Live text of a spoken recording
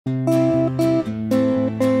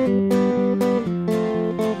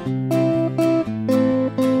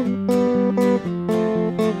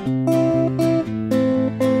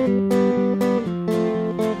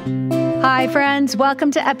librarians.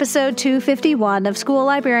 Welcome to episode 251 of School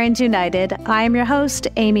Librarians United. I am your host,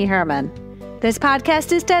 Amy Herman. This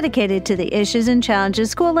podcast is dedicated to the issues and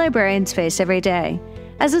challenges school librarians face every day.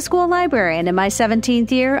 As a school librarian in my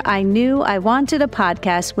 17th year, I knew I wanted a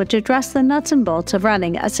podcast which addressed the nuts and bolts of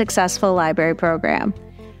running a successful library program.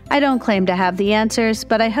 I don't claim to have the answers,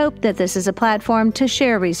 but I hope that this is a platform to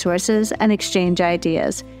share resources and exchange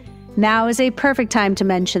ideas. Now is a perfect time to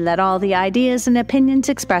mention that all the ideas and opinions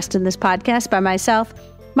expressed in this podcast by myself,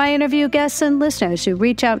 my interview guests, and listeners who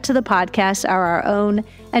reach out to the podcast are our own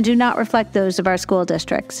and do not reflect those of our school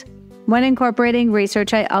districts. When incorporating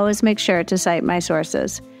research, I always make sure to cite my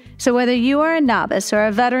sources. So whether you are a novice or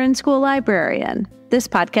a veteran school librarian, this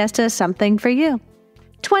podcast is something for you.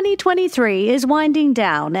 2023 is winding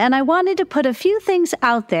down, and I wanted to put a few things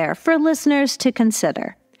out there for listeners to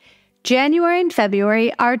consider. January and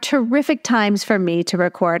February are terrific times for me to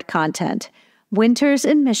record content. Winters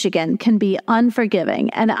in Michigan can be unforgiving,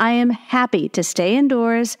 and I am happy to stay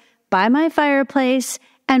indoors, by my fireplace,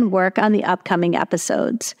 and work on the upcoming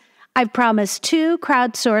episodes. I've promised 2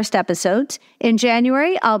 crowdsourced episodes. In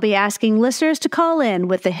January, I'll be asking listeners to call in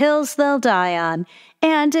with the hills they'll die on.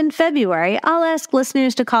 And in February, I'll ask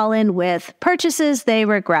listeners to call in with purchases they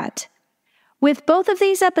regret. With both of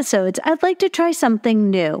these episodes, I'd like to try something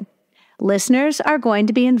new. Listeners are going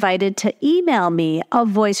to be invited to email me a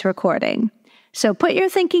voice recording. So put your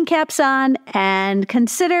thinking caps on and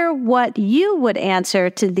consider what you would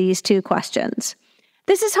answer to these 2 questions.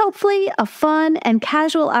 This is hopefully a fun and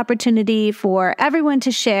casual opportunity for everyone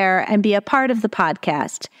to share and be a part of the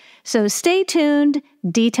podcast. So stay tuned,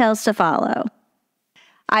 details to follow.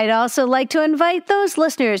 I'd also like to invite those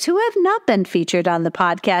listeners who have not been featured on the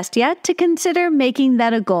podcast yet to consider making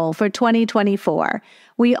that a goal for 2024.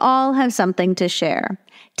 We all have something to share.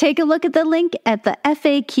 Take a look at the link at the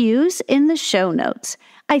FAQs in the show notes.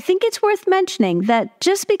 I think it's worth mentioning that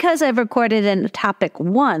just because I've recorded a topic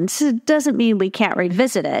once doesn't mean we can't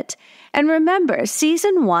revisit it. And remember,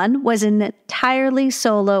 Season 1 was an entirely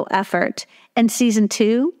solo effort, and Season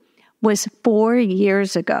 2 was 4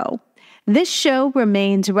 years ago. This show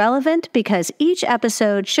remains relevant because each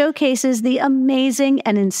episode showcases the amazing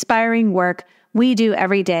and inspiring work we do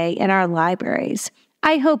every day in our libraries.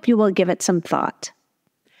 I hope you will give it some thought.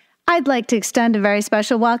 I'd like to extend a very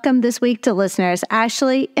special welcome this week to listeners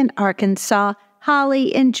Ashley in Arkansas,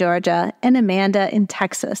 Holly in Georgia, and Amanda in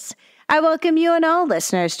Texas. I welcome you and all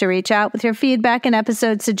listeners to reach out with your feedback and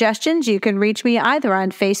episode suggestions. You can reach me either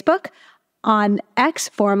on Facebook, on X,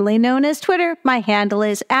 formerly known as Twitter. My handle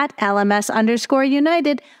is at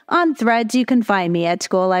LMS_United. On Threads, you can find me at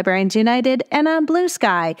School Librarians United, and on Blue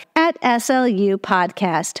Sky at SLU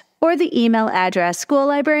Podcast, or the email address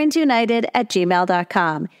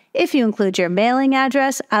schoollibrariansunited@gmail.com. If you include your mailing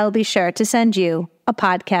address, I'll be sure to send you a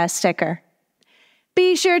podcast sticker.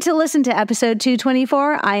 Be sure to listen to episode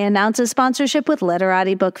 224. I announce a sponsorship with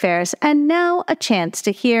Literati Book Fairs, and now a chance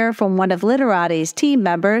to hear from one of Literati's team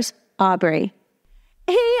members, Aubrey.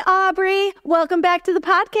 Hey, Aubrey. Welcome back to the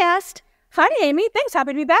podcast. Hi, Amy. Thanks.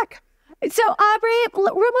 Happy to be back. So, Aubrey,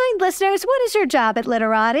 remind listeners, what is your job at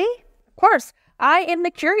Literati? Of course. I am the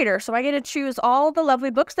curator, so I get to choose all the lovely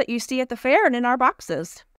books that you see at the fair and in our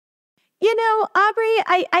boxes. You know, Aubrey,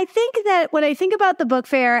 I think that when I think about the book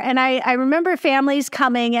fair, and I remember families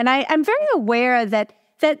coming, and I'm very aware that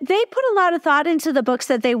they put a lot of thought into the books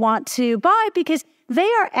that they want to buy because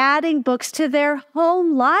they are adding books to their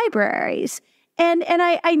home libraries. And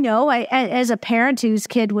I know, as a parent whose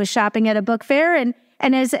kid was shopping at a book fair, and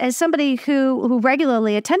as somebody who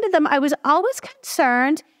regularly attended them, I was always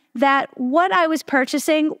concerned that what I was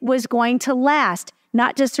purchasing was going to last,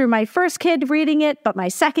 not just through my first kid reading it, but my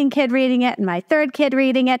second kid reading it and my third kid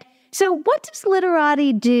reading it. So what does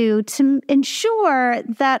Literati do to ensure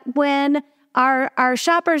that when our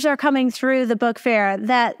shoppers are coming through the book fair,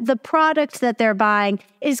 that the product that they're buying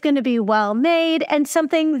is going to be well made and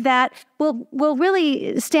something that will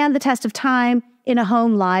really stand the test of time in a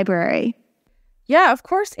home library? Yeah, of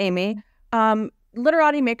course, Amy.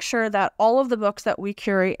 Literati makes sure that all of the books that we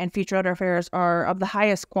curate and feature at our fairs are of the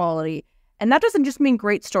highest quality. And that doesn't just mean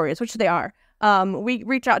great stories, which they are. We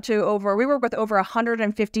work with over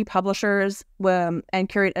 150 publishers and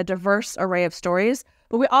curate a diverse array of stories.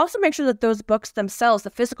 But we also make sure that those books themselves, the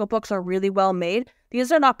physical books, are really well made.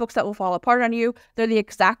 These are not books that will fall apart on you. They're the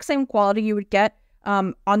exact same quality you would get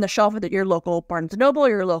on the shelf at your local Barnes & Noble,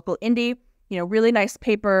 your local indie. Really nice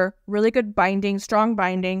paper, really good binding, strong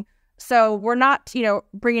binding. So we're not,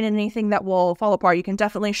 bringing in anything that will fall apart. You can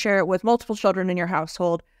definitely share it with multiple children in your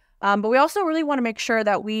household. But we also really want to make sure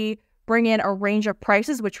that we bring in a range of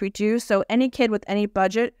prices, which we do. So any kid with any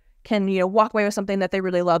budget can, walk away with something that they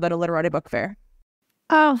really love at a Literati book fair.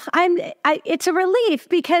 Oh, it's a relief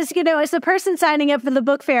because, as the person signing up for the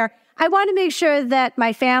book fair, I want to make sure that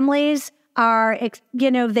my families are,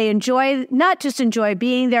 they enjoy, not just enjoy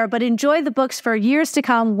being there, but enjoy the books for years to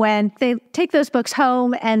come when they take those books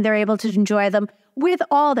home and they're able to enjoy them with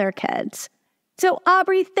all their kids. So,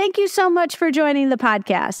 Aubrey, thank you so much for joining the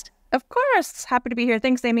podcast. Of course. Happy to be here.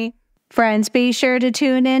 Thanks, Amy. Friends, be sure to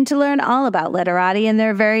tune in to learn all about Literati and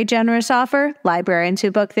their very generous offer. Librarians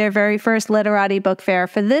who book their very first Literati book fair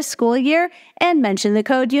for this school year and mention the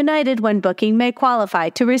code UNITED when booking may qualify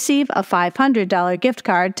to receive a $500 gift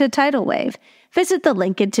card to Tidal Wave. Visit the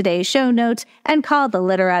link in today's show notes and call the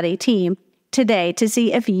Literati team today to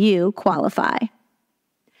see if you qualify.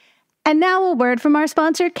 And now a word from our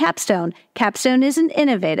sponsor, Capstone. Capstone is an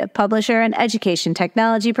innovative publisher and education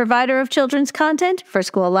technology provider of children's content for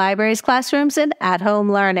school libraries, classrooms, and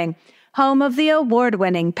at-home learning. Home of the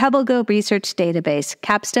award-winning PebbleGo research database,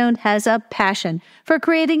 Capstone has a passion for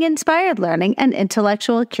creating inspired learning and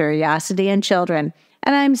intellectual curiosity in children.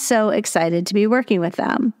 And I'm so excited to be working with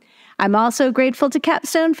them. I'm also grateful to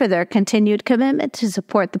Capstone for their continued commitment to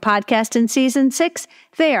support the podcast in Season 6.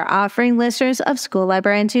 They are offering listeners of School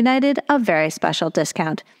Librarians United a very special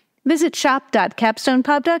discount. Visit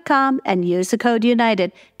shop.capstonepub.com and use the code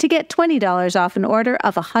UNITED to get $20 off an order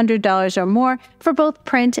of $100 or more for both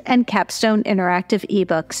print and Capstone interactive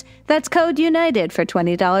ebooks. That's code UNITED for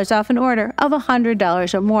 $20 off an order of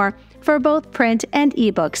 $100 or more for both print and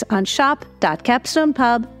ebooks on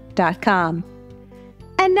shop.capstonepub.com.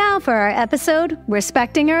 And now for our episode,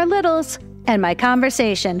 Respecting Our Littles, and my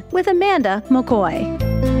conversation with Amanda McCoy.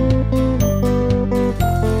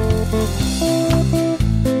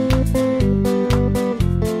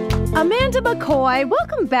 Amanda McCoy,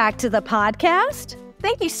 welcome back to the podcast.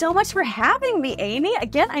 Thank you so much for having me, Amy.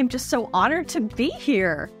 Again, I'm just so honored to be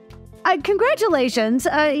here. Congratulations.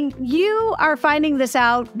 You are finding this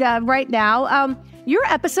out right now. Your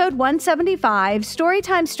episode 175,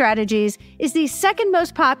 Storytime Strategies, is the second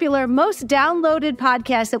most popular, most downloaded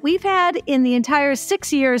podcast that we've had in the entire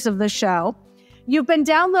 6 years of the show. You've been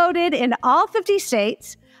downloaded in all 50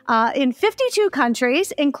 states, in 52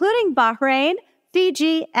 countries, including Bahrain,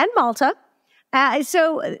 Fiji, and Malta.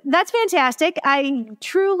 So that's fantastic.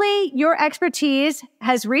 Your expertise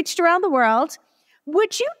has reached around the world.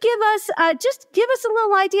 Would you give us a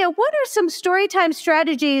little idea? What are some Storytime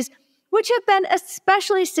strategies which have been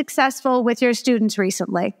especially successful with your students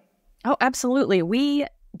recently? Oh, absolutely. We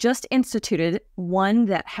just instituted one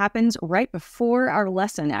that happens right before our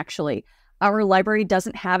lesson, actually. Our library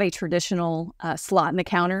doesn't have a traditional slot in the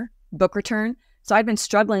counter, book return. So I've been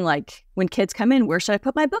struggling, like, when kids come in, where should I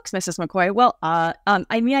put my books, Mrs. McCoy? Well, I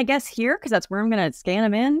guess here, because that's where I'm going to scan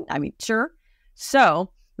them in. Sure.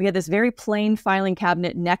 So we had this very plain filing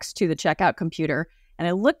cabinet next to the checkout computer. And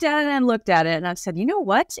I looked at it and I said, you know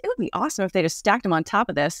what? It would be awesome if they just stacked them on top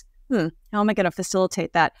of this. How am I going to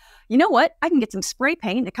facilitate that? You know what? I can get some spray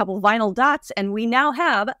paint, a couple of vinyl dots, and we now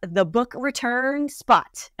have the book return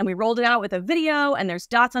spot. And we rolled it out with a video, and there's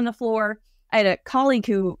dots on the floor. I had a colleague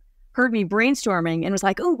who heard me brainstorming and was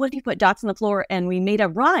like, oh, what if you put dots on the floor? And we made a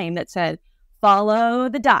rhyme that said, follow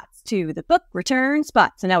the dots to the book return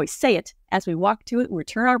spot. So now we say it as we walk to it, we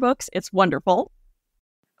return our books. It's wonderful.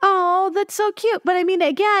 Oh, that's so cute. But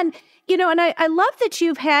again, and I love that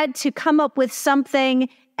you've had to come up with something.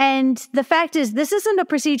 And the fact is, this isn't a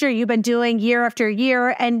procedure you've been doing year after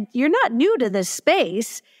year, and you're not new to this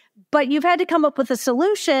space, but you've had to come up with a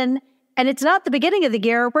solution. And it's not the beginning of the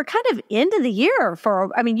year. We're kind of into the year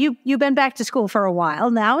you've been back to school for a while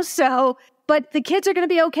now. So, but the kids are going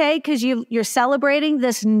to be okay because you're celebrating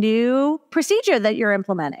this new procedure that you're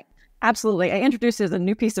implementing. Absolutely. I introduced it as a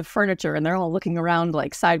new piece of furniture, and they're all looking around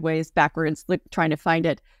like sideways, backwards, trying to find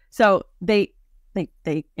it. So they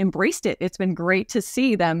embraced it. It's been great to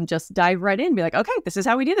see them just dive right in and be like, okay, this is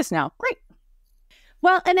how we do this now. Great.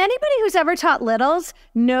 Well, and anybody who's ever taught littles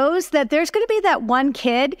knows that there's going to be that one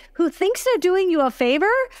kid who thinks they're doing you a favor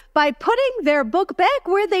by putting their book back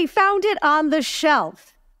where they found it on the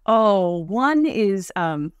shelf. Oh, one is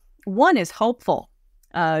hopeful.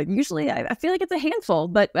 Usually I feel like it's a handful,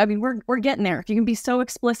 but we're getting there. If you can be so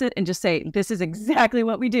explicit and just say, this is exactly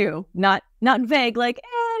what we do, not vague, like,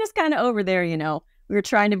 just kind of over there, we're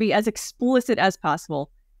trying to be as explicit as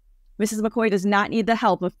possible. Mrs. McCoy does not need the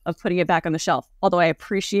help of putting it back on the shelf, although I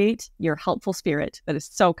appreciate your helpful spirit. That is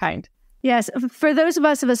so kind. Yes. For those of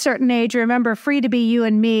us of a certain age, remember, free to be you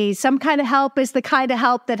and me. Some kind of help is the kind of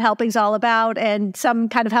help that helping's all about. And some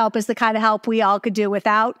kind of help is the kind of help we all could do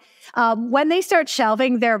without. When they start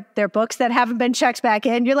shelving their books that haven't been checked back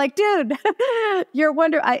in, you're like, dude, you're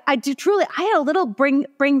wondering. I do truly, I had a little bring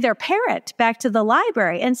their parent back to the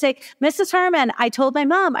library and say, Mrs. Herman, I told my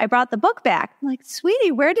mom I brought the book back. I'm like,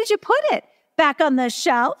 sweetie, where did you put it? Back on the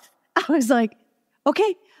shelf. I was like,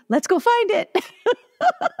 okay, let's go find it.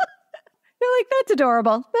 You're like, that's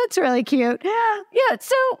adorable. That's really cute. Yeah.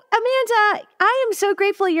 So, Amanda, I am so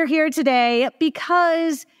grateful you're here today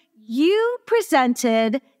because you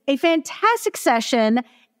presented a fantastic session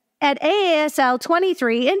at AASL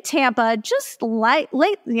 23 in Tampa just late,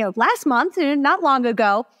 last month, not long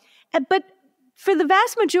ago. But for the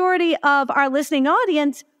vast majority of our listening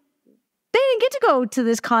audience, they didn't get to go to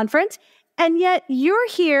this conference. And yet you're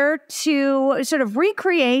here to sort of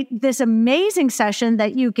recreate this amazing session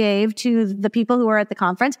that you gave to the people who were at the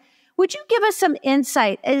conference. Would you give us some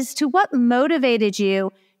insight as to what motivated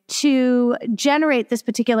you to generate this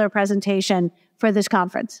particular presentation for this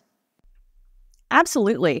conference?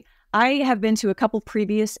 Absolutely. I have been to a couple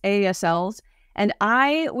previous AASLs, and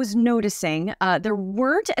I was noticing there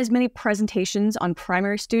weren't as many presentations on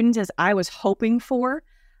primary students as I was hoping for.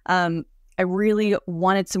 I really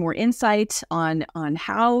wanted some more insight on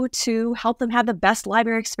how to help them have the best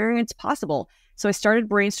library experience possible. So I started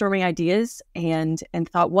brainstorming ideas and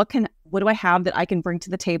thought, what do I have that I can bring to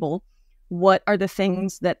the table? What are the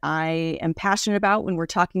things that I am passionate about when we're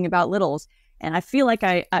talking about littles? And I feel like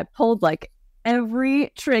I pulled like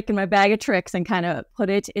every trick in my bag of tricks and kind of put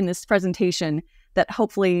it in this presentation that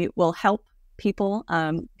hopefully will help people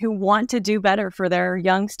who want to do better for their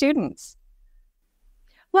young students.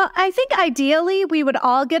 Well, I think ideally we would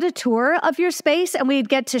all get a tour of your space and we'd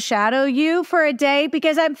get to shadow you for a day,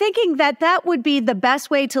 because I'm thinking that would be the best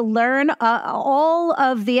way to learn all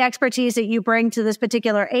of the expertise that you bring to this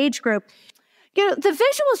particular age group. The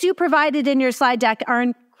visuals you provided in your slide deck are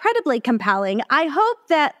incredibly compelling. I hope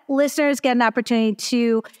that listeners get an opportunity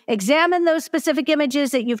to examine those specific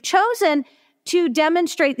images that you've chosen to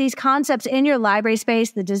demonstrate these concepts in your library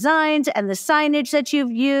space, the designs and the signage that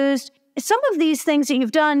you've used. Some of these things that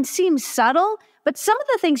you've done seem subtle, but some of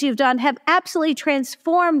the things you've done have absolutely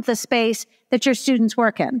transformed the space that your students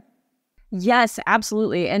work in. Yes,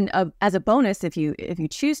 absolutely. And as a bonus, if you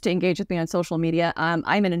choose to engage with me on social media,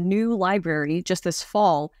 I'm in a new library just this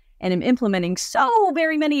fall, and am implementing so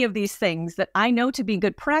very many of these things that I know to be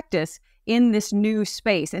good practice in this new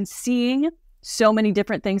space, and seeing so many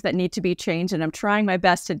different things that need to be changed. And I'm trying my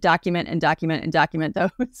best to document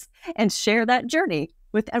those and share that journey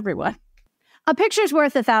with everyone. A picture's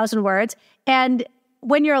worth 1,000 words. And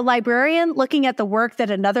when you're a librarian looking at the work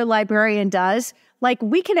that another librarian does, like,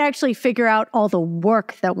 we can actually figure out all the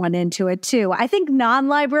work that went into it too. I think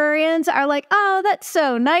non-librarians are like, oh, that's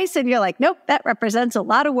so nice. And you're like, nope, that represents a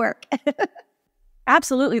lot of work.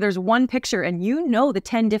 Absolutely. There's one picture and you know the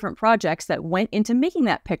 10 different projects that went into making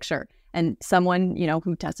that picture. And someone,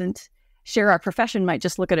 who doesn't share our profession might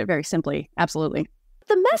just look at it very simply. Absolutely.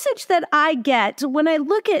 The message that I get when I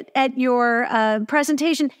look at your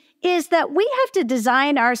presentation is that we have to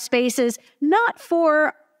design our spaces not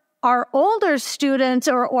for our older students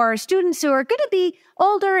or students who are going to be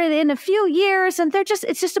older in a few years, and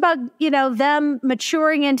it's just about, them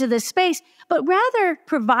maturing into this space, but rather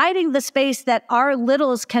providing the space that our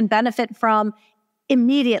littles can benefit from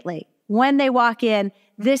immediately. When they walk in,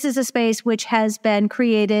 this is a space which has been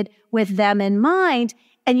created with them in mind.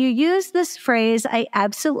 And you use this phrase I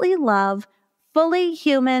absolutely love, fully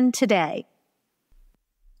human today.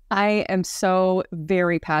 I am so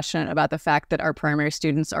very passionate about the fact that our primary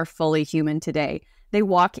students are fully human today. They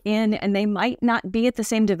walk in and they might not be at the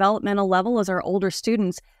same developmental level as our older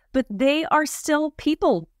students, but they are still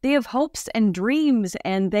people. They have hopes and dreams,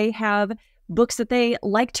 and they have books that they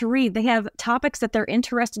like to read. They have topics that they're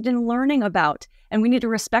interested in learning about, and we need to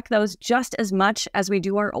respect those just as much as we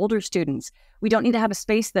do our older students. We don't need to have a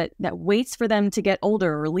space that waits for them to get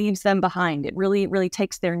older or leaves them behind. It really, really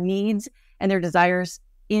takes their needs and their desires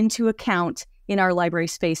into account in our library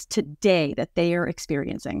space today that they are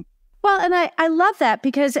experiencing. Well, and I love that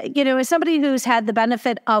because, as somebody who's had the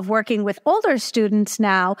benefit of working with older students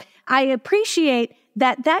now, I appreciate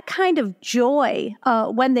that kind of joy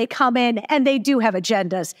when they come in and they do have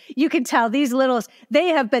agendas. You can tell these littles, they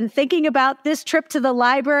have been thinking about this trip to the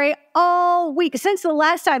library all week, since the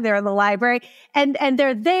last time they were in the library, and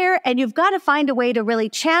they're there, and you've got to find a way to really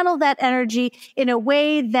channel that energy in a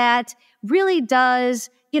way that really does,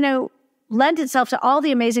 lend itself to all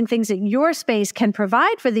the amazing things that your space can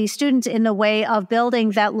provide for these students in the way of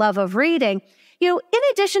building that love of reading. in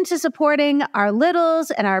addition to supporting our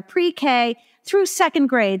littles and our pre-K through second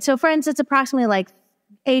grade, so friends, it's approximately like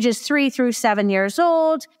ages 3 through 7 years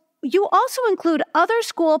old, you also include other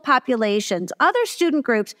school populations, other student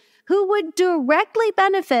groups who would directly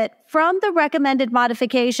benefit from the recommended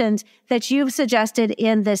modifications that you've suggested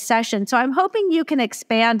in this session. So I'm hoping you can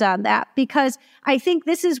expand on that, because I think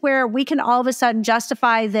this is where we can all of a sudden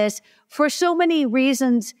justify this for so many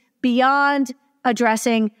reasons beyond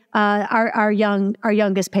addressing our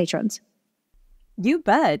youngest patrons. You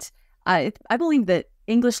bet. I believe that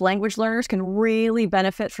English language learners can really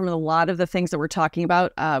benefit from a lot of the things that we're talking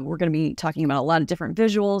about. We're going to be talking about a lot of different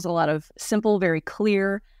visuals, a lot of simple, very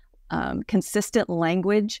clear, consistent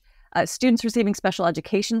language. Students receiving special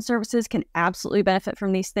education services can absolutely benefit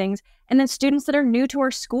from these things. And then students that are new to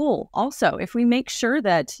our school also, if we make sure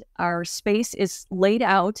that our space is laid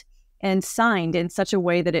out and signed in such a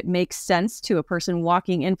way that it makes sense to a person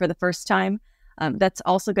walking in for the first time, that's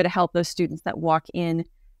also going to help those students that walk in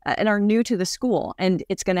and are new to the school. And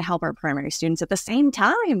it's going to help our primary students at the same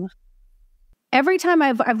time. Every time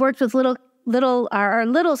I've worked with our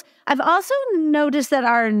littles, I've also noticed that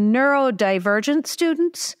our neurodivergent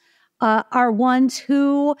students are ones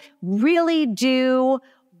who really do.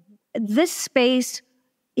 This space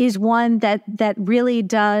is one that really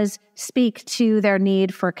does speak to their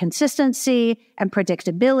need for consistency and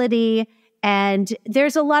predictability. And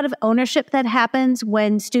there's a lot of ownership that happens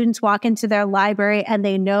when students walk into their library and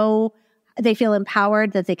they know, they feel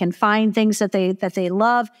empowered, that they can find things that they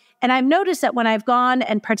love. And I've noticed that when I've gone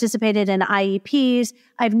and participated in IEPs,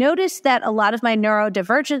 I've noticed that a lot of my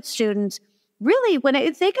neurodivergent students really, when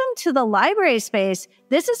they come to the library space,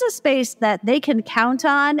 this is a space that they can count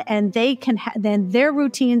on, and they can then their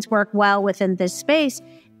routines work well within this space.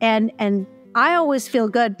 And I always feel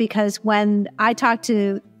good, because when I talk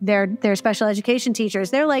to their special education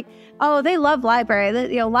teachers, they're like, "Oh, they love library.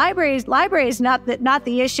 Library is not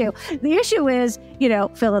the issue. The issue is,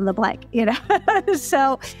 fill in the blank."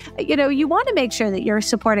 So, you want to make sure that you're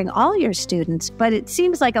supporting all your students, but it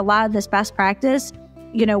seems like a lot of this best practice,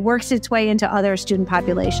 works its way into other student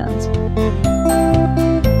populations.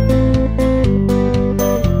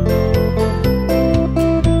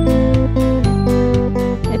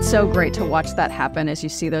 It's so great to watch that happen as you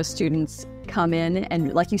see those students come in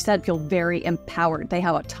and, like you said, feel very empowered. They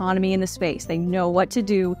have autonomy in the space. They know what to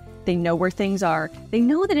do. They know where things are. They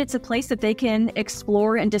know that it's a place that they can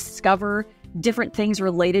explore and discover different things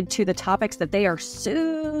related to the topics that they are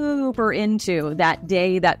super into that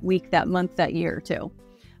day, that week, that month, that year too.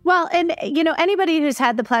 Well, and, anybody who's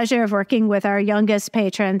had the pleasure of working with our youngest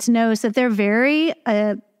patrons knows that they're very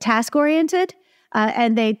task-oriented,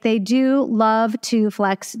 and they do love to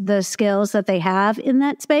flex the skills that they have in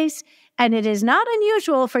that space. And it is not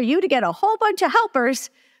unusual for you to get a whole bunch of helpers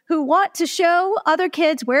who want to show other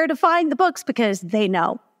kids where to find the books because they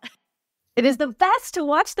know. It is the best to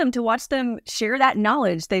watch them share that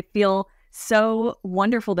knowledge. They feel so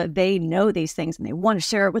wonderful that they know these things and they want to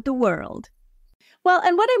share it with the world. Well,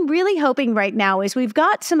 and what I'm really hoping right now is we've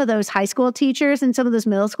got some of those high school teachers and some of those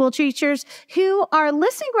middle school teachers who are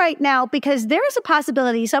listening right now, because there's a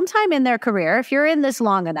possibility sometime in their career, if you're in this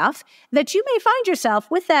long enough, that you may find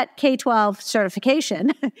yourself with that K-12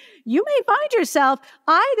 certification. You may find yourself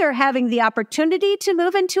either having the opportunity to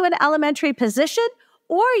move into an elementary position,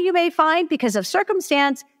 or you may find, because of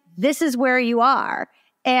circumstance, this is where you are.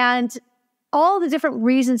 And all the different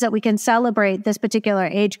reasons that we can celebrate this particular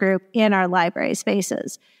age group in our library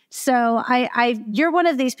spaces. So you're one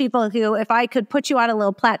of these people who, if I could put you on a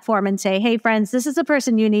little platform and say, "Hey friends, this is a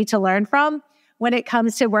person you need to learn from when it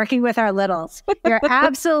comes to working with our littles." You're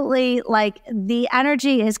absolutely, the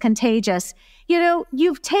energy is contagious.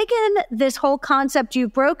 You've taken this whole concept,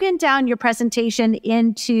 you've broken down your presentation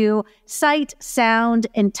into sight, sound,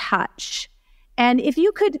 and touch. And if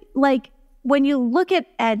you could, when you look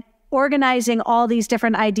at organizing all these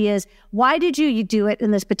different ideas, why did you do it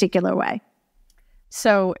in this particular way?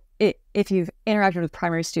 So if you've interacted with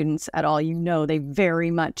primary students at all, they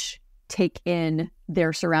very much take in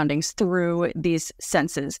their surroundings through these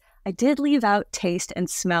senses. I did leave out taste and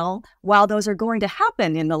smell. While those are going to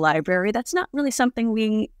happen in the library, that's not really something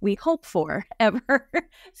we hope for ever.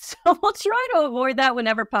 So we'll try to avoid that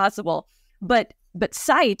whenever possible. But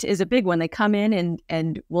sight is a big one. They come in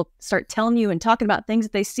and will start telling you and talking about things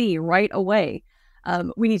that they see right away.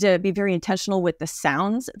 We need to be very intentional with the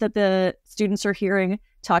sounds that the students are hearing,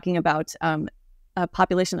 talking about a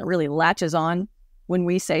population that really latches on when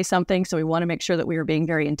we say something. So we want to make sure that we are being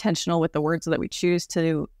very intentional with the words that we choose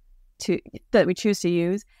to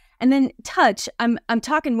use. And then touch, I'm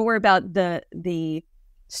talking more about the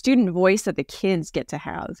student voice that the kids get to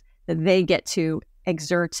have. that they get to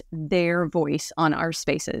exert their voice on our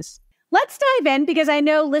spaces. Let's dive in because I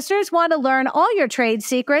know listeners want to learn all your trade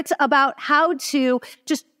secrets about how to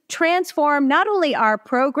just transform not only our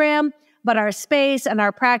program, but our space and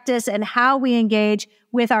our practice and how we engage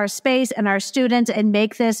with our space and our students and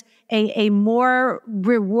make this a more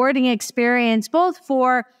rewarding experience, both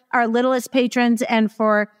for our littlest patrons and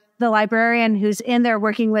for the librarian who's in there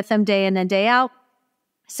working with them day in and day out.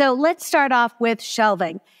 So let's start off with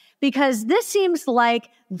shelving, because this seems like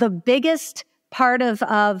the biggest part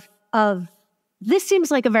of this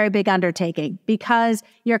seems like a very big undertaking because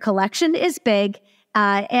your collection is big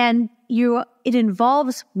and it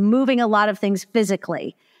involves moving a lot of things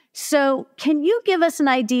physically. So can you give us an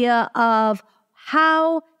idea of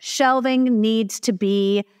how shelving needs to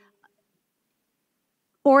be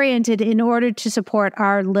oriented in order to support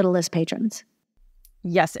our littlest patrons?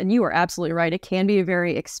 Yes, and you are absolutely right. It can be a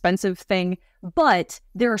very expensive thing, but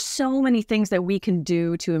there are so many things that we can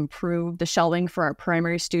do to improve the shelving for our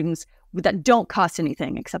primary students that don't cost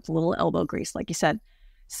anything except a little elbow grease, like you said.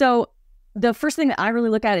 So the first thing that I really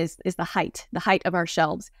look at is the height of our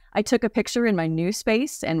shelves. I took a picture in my new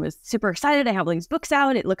space and was super excited. I have all these books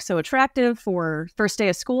out. It looks so attractive for first day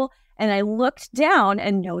of school. And I looked down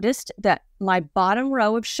and noticed that my bottom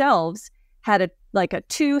row of shelves had a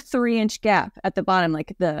 2-3 inch gap at the bottom.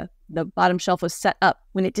 Like the bottom shelf was set up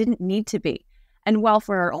when it didn't need to be. And while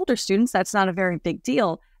for our older students, that's not a very big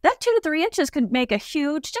deal, that 2 to 3 inches could make a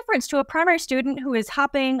huge difference to a primary student who is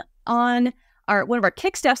hopping on one of our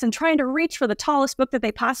kick steps and trying to reach for the tallest book that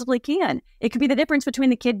they possibly can. It could be the difference between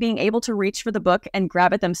the kid being able to reach for the book and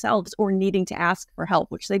grab it themselves or needing to ask for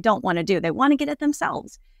help, which they don't want to do. They want to get it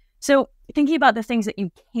themselves. So thinking about the things that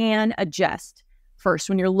you can adjust first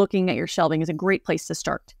when you're looking at your shelving is a great place to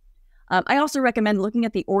start. I also recommend looking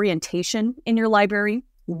at the orientation in your library,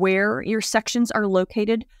 where your sections are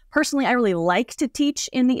located. Personally, I really like to teach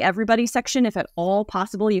in the everybody section. If at all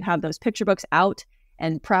possible, you have those picture books out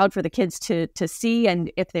and proud for the kids to see.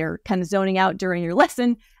 And if they're kind of zoning out during your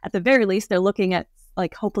lesson, at the very least, they're looking at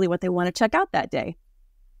hopefully what they want to check out that day.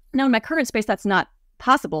 Now, in my current space, that's not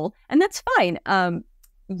possible, and that's fine.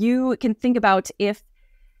 You can think about if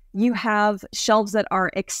you have shelves that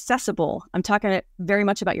are accessible. I'm talking very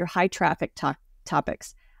much about your high traffic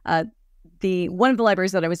topics. One of the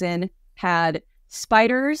libraries that I was in had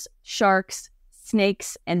spiders, sharks,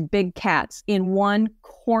 snakes, and big cats in one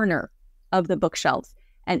corner of the bookshelves.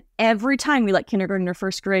 And every time we let kindergarten or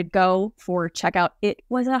first grade go for checkout, it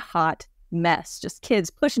was a hot mess. Just kids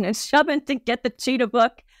pushing and shoving to get the cheetah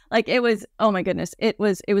book. It was, oh my goodness, it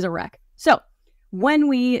was a wreck. So when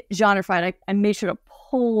we genreified, I made sure to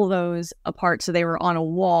pull those apart so they were on a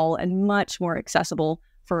wall and much more accessible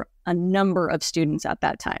for a number of students at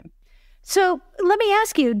that time. So let me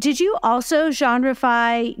ask you, did you also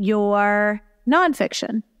genreify your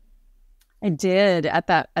nonfiction? I did at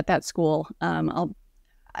that school. I'll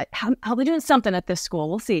be doing something at this school.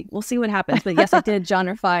 We'll see what happens. But yes, I did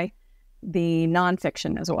genreify the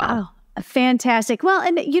nonfiction as well. Oh, fantastic. Well,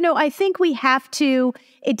 and I think we have to.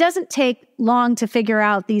 It doesn't take long to figure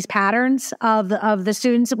out these patterns of the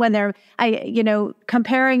students when they're,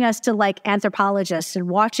 comparing us to like anthropologists and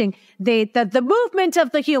watching the movement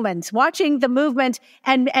of the humans, watching the movement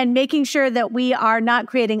and making sure that we are not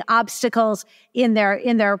creating obstacles in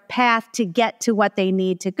their path to get to what they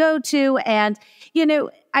need to go to. And,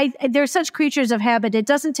 they're such creatures of habit. It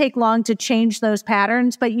doesn't take long to change those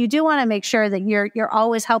patterns, but you do want to make sure that you're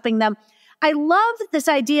always helping them. I love this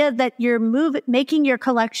idea that you're making your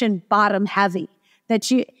collection bottom heavy.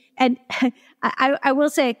 I will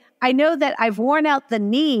say, I know that I've worn out the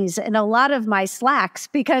knees in a lot of my slacks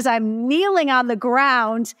because I'm kneeling on the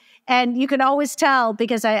ground, and you can always tell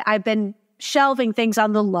because I've been shelving things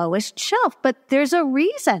on the lowest shelf, but there's a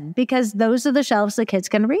reason because those are the shelves the kids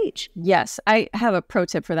can reach. Yes, I have a pro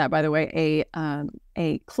tip for that, by the way.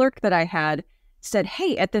 A clerk that I had said,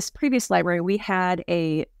 hey, at this previous library, we had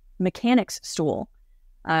a mechanics stool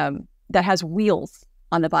that has wheels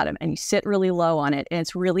on the bottom, and you sit really low on it, and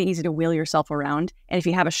it's really easy to wheel yourself around. And if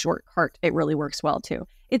you have a short cart, it really works well too.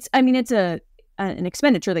 It's an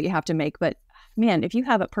expenditure that you have to make, but man, if you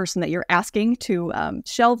have a person that you're asking to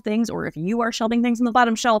shelve things, or if you are shelving things on the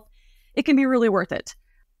bottom shelf, it can be really worth it.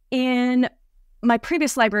 In my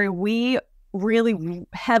previous library, we really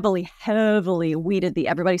heavily weeded the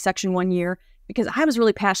everybody section one year because I was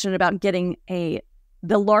really passionate about getting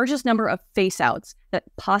the largest number of face outs that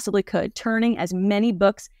possibly could, turning as many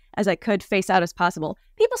books as I could face out as possible.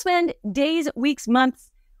 People spend days, weeks, months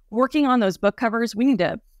working on those book covers. We need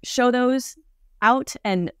to show those out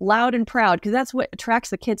and loud and proud because that's what attracts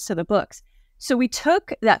the kids to the books. So we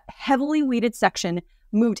took that heavily weeded section,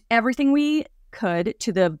 moved everything we could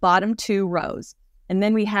to the bottom 2 rows. And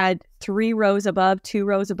then we had 3 rows above, 2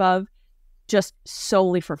 rows above, just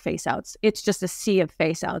solely for face outs. It's just a sea of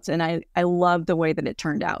face outs. And I love the way that it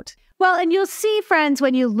turned out. Well, and you'll see, friends,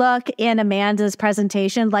 when you look in Amanda's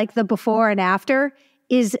presentation, like the before and after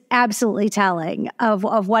is absolutely telling of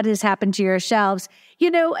what has happened to your shelves.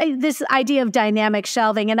 You know, this idea of dynamic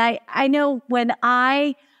shelving. And I know when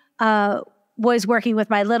I was working with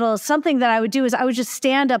my littles, something that I would do is I would just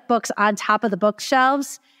stand up books on top of the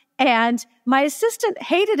bookshelves. And my assistant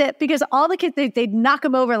hated it because all the kids, they'd knock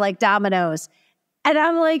them over like dominoes. And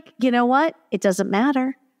I'm like, you know what? It doesn't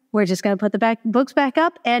matter. We're just going to put the books back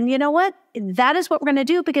up. And you know what? That is what we're going to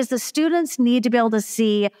do because the students need to be able to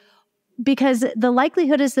see, because the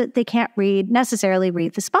likelihood is that they can't necessarily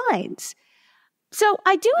read the spines. So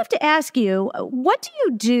I do have to ask you, what do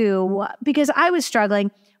you do? Because I was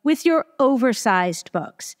struggling with your oversized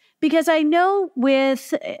books. Because I know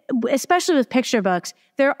especially with picture books,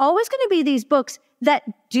 there are always going to be these books that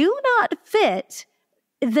do not fit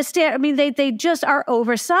the standard. I mean, they just are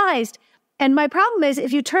oversized. And my problem is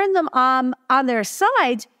if you turn them on their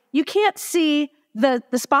sides, you can't see the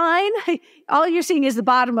spine. All you're seeing is the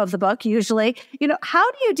bottom of the book, usually. You know,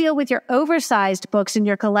 how do you deal with your oversized books in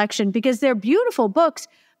your collection? Because they're beautiful books,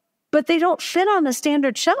 but they don't fit on the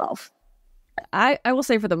standard shelf. I will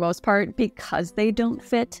say for the most part, because they don't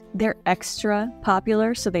fit, they're extra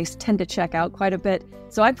popular, so they tend to check out quite a bit.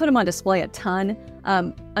 So I put them on display a ton.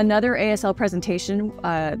 Another ASL presentation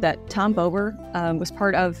that Tom Bober was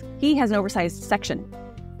part of, he has an oversized section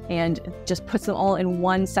and just puts them all in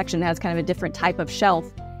one section that has kind of a different type of shelf.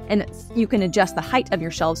 And you can adjust the height of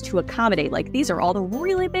your shelves to accommodate, like these are all the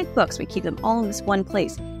really big books. We keep them all in this one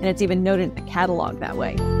place. And it's even noted in the catalog that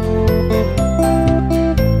way.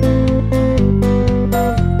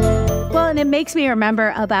 And it makes me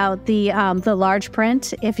remember about the large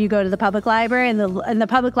print. If you go to the public library, and the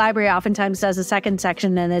public library oftentimes does a second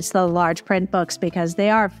section, and it's the large print books because they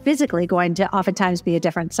are physically going to oftentimes be a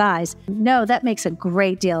different size. No, that makes a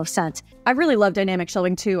great deal of sense. I really love dynamic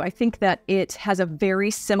shelving too. I think that it has a very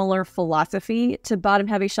similar philosophy to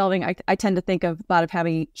bottom-heavy shelving. I tend to think of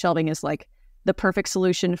bottom-heavy shelving as like the perfect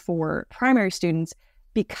solution for primary students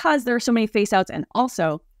because there are so many face outs, and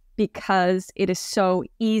also because it is so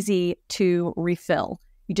easy to refill.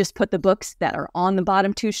 You just put the books that are on the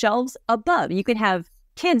bottom 2 shelves above. You can have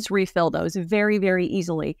kids refill those very, very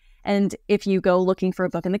easily. And if you go looking for a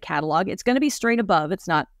book in the catalog, it's going to be straight above. It's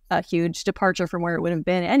not a huge departure from where it would have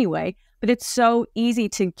been anyway, but it's so easy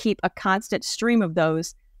to keep a constant stream of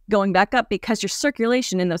those going back up because your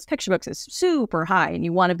circulation in those picture books is super high and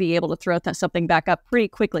you want to be able to throw something back up pretty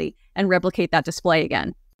quickly and replicate that display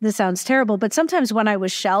again. This sounds terrible, but sometimes when I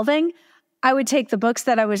was shelving, I would take the books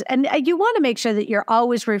that and you want to make sure that you're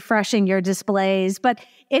always refreshing your displays, but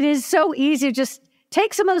it is so easy to just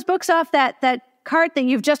take some of those books off that cart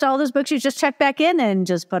that all those books you just checked back in and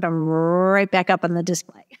just put them right back up on the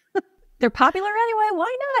display. They're popular anyway,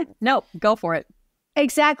 why not? No, go for it.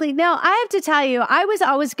 Exactly. Now, I have to tell you, I was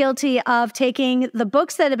always guilty of taking the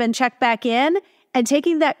books that have been checked back in and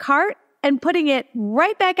taking that cart and putting it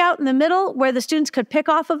right back out in the middle where the students could pick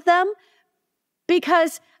off of them.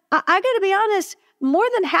 Because I got to be honest, more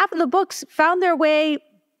than half of the books found their way,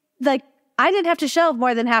 like I didn't have to shelve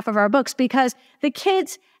more than half of our books because the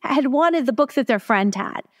kids had wanted the book that their friend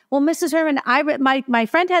had. Well, Mrs. Herman, my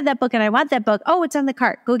friend had that book and I want that book. Oh, it's on the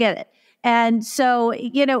cart. Go get it. And so,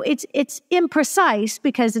 you know, it's imprecise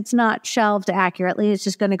because it's not shelved accurately. It's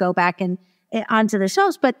just going to go back onto the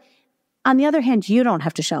shelves. But on the other hand, you don't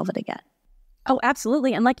have to shelve it again. Oh,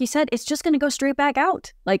 absolutely. And like you said, it's just going to go straight back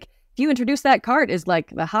out. Like if you introduce that cart is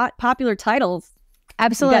like the hot popular titles.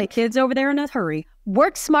 Absolutely. You got kids over there in a hurry.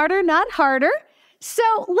 Work smarter, not harder. So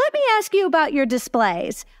let me ask you about your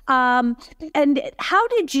displays. And how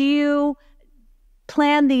did you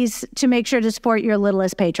plan these to make sure to support your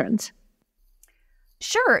littlest patrons?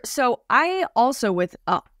 Sure. So I also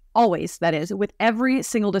always, that is, with every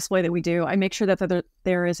single display that we do, I make sure that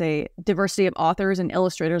there is a diversity of authors and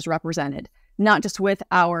illustrators represented, not just with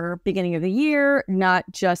our beginning of the year, not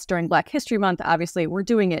just during Black History Month. Obviously, we're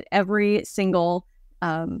doing it every single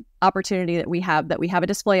opportunity that we have a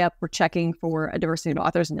display up. We're checking for a diversity of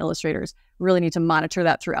authors and illustrators. We really need to monitor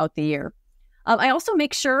that throughout the year. I also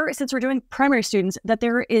make sure, since we're doing primary students, that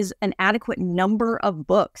there is an adequate number of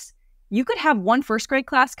books. You could have one first grade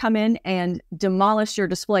class come in and demolish your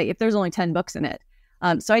display if there's only 10 books in it.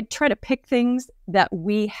 So I try to pick things that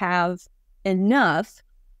we have enough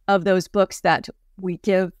of those books that we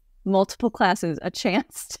give multiple classes a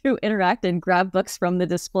chance to interact and grab books from the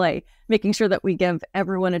display, making sure that we give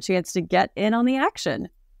everyone a chance to get in on the action.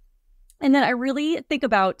 And then I really think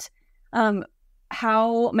about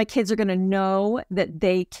how my kids are going to know that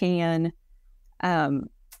they can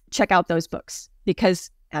check out those books,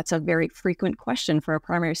 because that's a very frequent question for a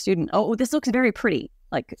primary student. Oh, this looks very pretty.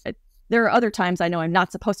 Like, there are other times I know I'm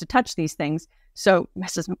not supposed to touch these things. So,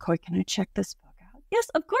 Mrs. McCoy, can I check this book out? Yes,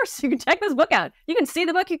 of course, you can check this book out. You can see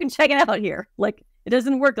the book, you can check it out here. Like, it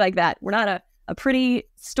doesn't work like that. We're not a pretty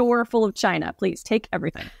store full of china. Please take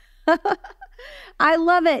everything. I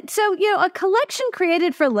love it. So, a collection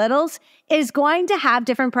created for littles is going to have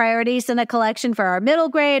different priorities than a collection for our middle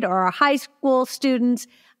grade or our high school students.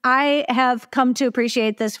 I have come to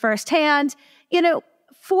appreciate this firsthand.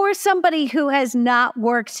 For somebody who has not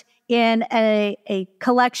worked in a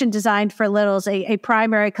collection designed for littles, a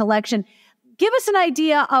primary collection, give us an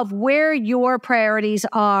idea of where your priorities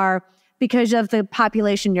are because of the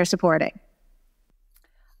population you're supporting.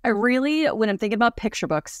 When I'm thinking about picture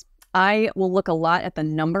books, I will look a lot at the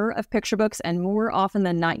number of picture books, and more often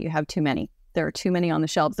than not, you have too many. There are too many on the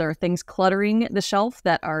shelves. There are things cluttering the shelf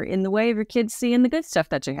that are in the way of your kids seeing the good stuff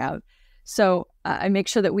that you have. So I make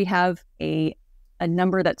sure that we have a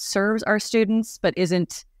number that serves our students, but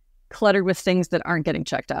isn't cluttered with things that aren't getting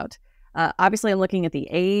checked out. Obviously, I'm looking at the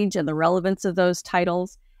age and the relevance of those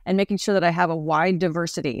titles and making sure that I have a wide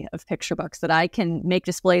diversity of picture books, that I can make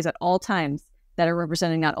displays at all times that are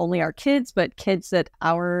representing not only our kids, but kids that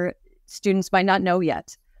our students might not know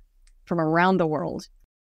yet from around the world.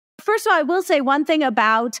 First of all, I will say one thing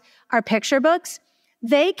about our picture books.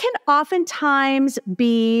 They can oftentimes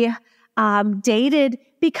be dated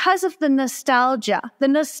because of the nostalgia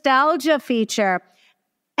feature.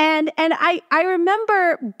 And I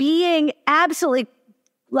remember being absolutely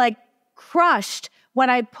crushed when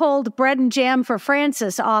I pulled Bread and Jam for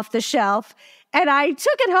Francis off the shelf. And I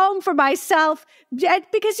took it home for myself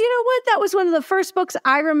because you know what? That was one of the first books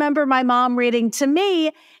I remember my mom reading to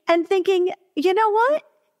me and thinking, you know what?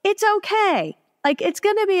 It's okay. It's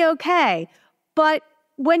going to be okay. But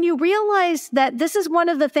when you realize that this is one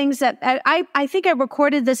of the things that I think I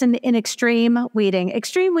recorded this in extreme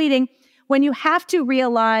weeding, when you have to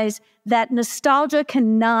realize that nostalgia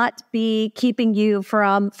cannot be keeping you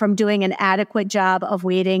from doing an adequate job of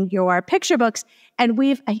weeding your picture books. And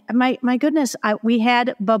my goodness, we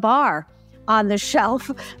had Babar on the shelf.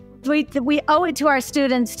 We owe it to our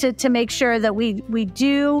students to make sure that we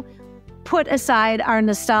do put aside our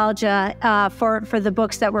nostalgia for the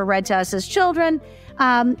books that were read to us as children.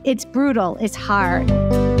 It's brutal. It's hard.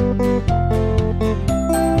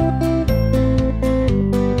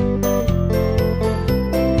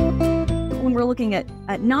 When we're looking at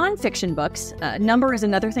nonfiction books, number is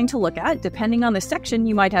another thing to look at. Depending on the section,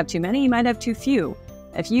 you might have too many, you might have too few.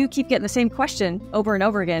 If you keep getting the same question over and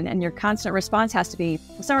over again, and your constant response has to be,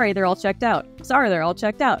 sorry, they're all checked out. Sorry, they're all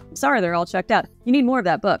checked out. Sorry, they're all checked out. You need more of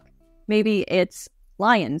that book. Maybe it's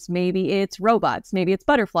lions, maybe it's robots, maybe it's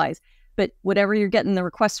butterflies, but whatever you're getting the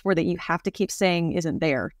requests for that you have to keep saying isn't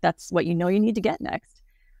there, that's what you know you need to get next.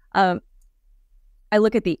 I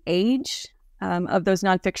look at the age of those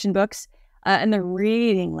nonfiction books, and the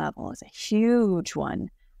reading level is a huge one.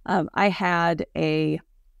 I had a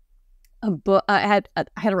book. I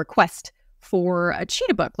had a request for a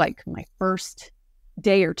cheetah book, like my first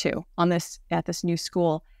day or two at this new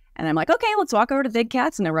school. And I'm like, okay, let's walk over to Big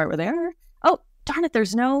Cats. And they're right where they are. Oh, darn it,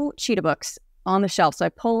 there's no cheetah books on the shelf. So I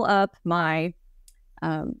pull up my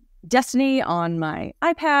Destiny on my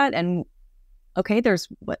iPad, and okay,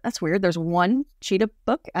 that's weird. There's one cheetah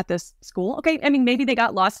book at this school. Okay, I mean, maybe they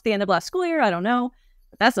got lost at the end of last school year. I don't know.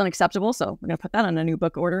 But that's unacceptable. So we're going to put that on a new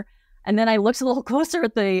book order. And then I looked a little closer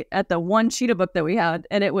at the one cheetah book that we had,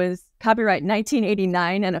 and it was copyright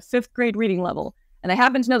 1989 and a 5th grade reading level. And I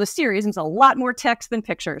happen to know the series, and it's a lot more text than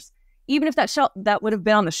pictures. Even if that would have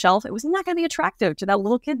been on the shelf, it was not going to be attractive to that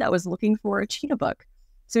little kid that was looking for a cheetah book.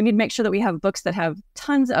 So we need to make sure that we have books that have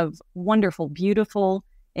tons of wonderful, beautiful,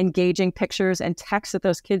 engaging pictures and text that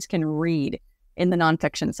those kids can read in the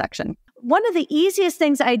nonfiction section. One of the easiest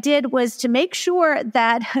things I did was to make sure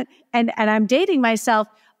that, and I'm dating myself,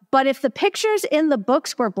 but if the pictures in the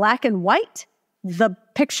books were black and white, those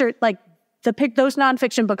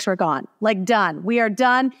nonfiction books were gone. Done. We are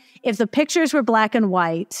done. If the pictures were black and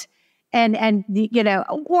white, and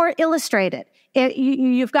or illustrated,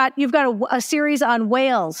 you've got a series on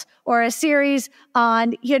whales or a series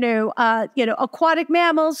on aquatic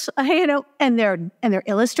mammals, and they're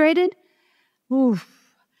illustrated. Oof,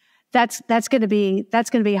 that's gonna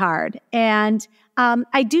be hard. And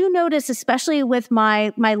I do notice, especially with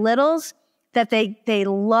my littles, that they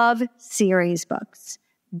love series books.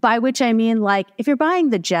 By which I mean, if you're buying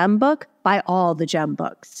the Gem book, buy all the gem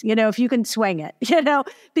books, if you can swing it,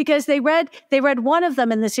 because they read one of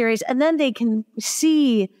them in the series and then they can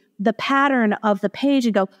see the pattern of the page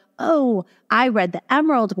and go, oh, I read the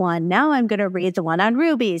emerald one. Now I'm going to read the one on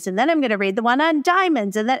rubies, and then I'm going to read the one on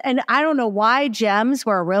diamonds. And I don't know why gems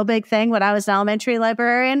were a real big thing when I was an elementary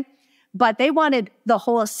librarian, but they wanted the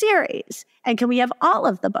whole series. And can we have all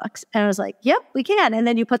of the books? And I was like, yep, we can. And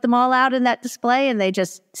then you put them all out in that display and they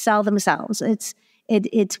just sell themselves.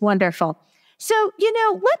 It's wonderful. So,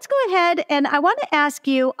 let's go ahead and I want to ask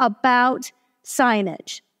you about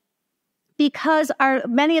signage, because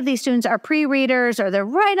many of these students are pre-readers or they're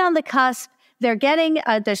right on the cusp. They're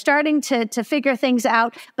starting to figure things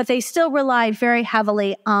out, but they still rely very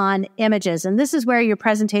heavily on images. And this is where your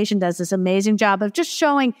presentation does this amazing job of just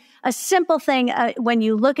showing a simple thing when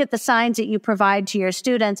you look at the signs that you provide to your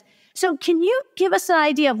students. So can you give us an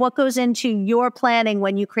idea of what goes into your planning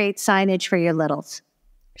when you create signage for your littles?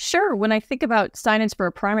 Sure. When I think about signage for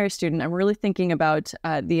a primary student, I'm really thinking about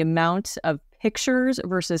the amount of pictures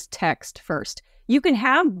versus text first. You can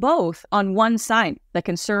have both on one sign that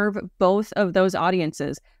can serve both of those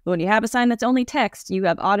audiences. But when you have a sign that's only text, you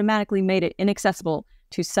have automatically made it inaccessible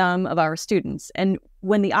to some of our students. And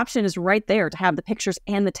when the option is right there to have the pictures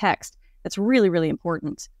and the text, that's really, really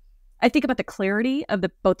important. I think about the clarity of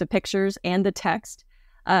both the pictures and the text.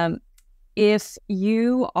 If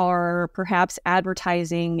you are perhaps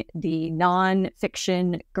advertising the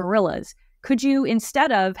nonfiction gorillas, could you,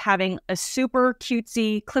 instead of having a super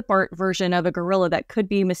cutesy clip art version of a gorilla that could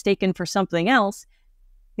be mistaken for something else,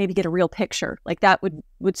 maybe get a real picture? Like that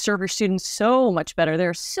would serve your students so much better. There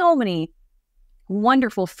are so many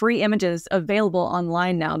wonderful free images available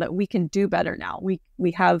online now that we can do better now.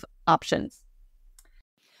 We have options.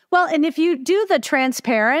 Well, and if you do the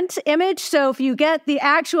transparent image, so if you get the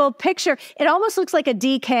actual picture, it almost looks like a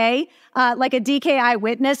DK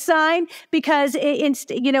eyewitness sign, because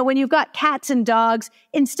when you've got cats and dogs,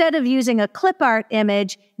 instead of using a clip art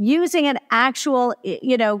image, using an actual,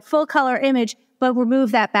 full color image, but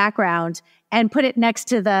remove that background and put it next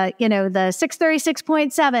to the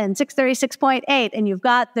 636.7, 636.8, and you've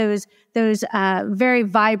got those very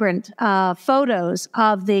vibrant photos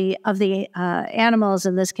of the animals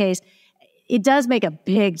in this case. It does make a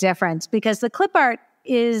big difference, because the clip art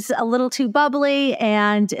is a little too bubbly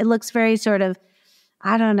and it looks very sort of,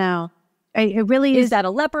 I don't know. It really is. Is that a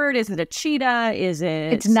leopard? Is it a cheetah? Is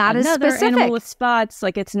it it's not another as specific. Animal with spots?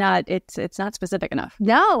 Like it's not specific enough.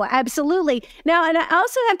 No, absolutely. Now, and I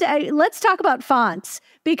also have to, let's talk about fonts,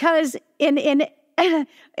 because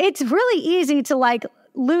it's really easy to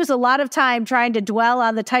lose a lot of time trying to dwell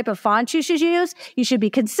on the type of font you should use. You should be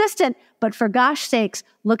consistent, but for gosh sakes,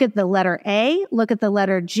 look at the letter A, look at the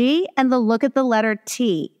letter G, and look at the letter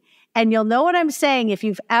T. And you'll know what I'm saying if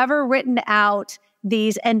you've ever written out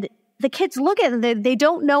these, and the kids look at it, they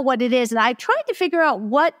don't know what it is. And I tried to figure out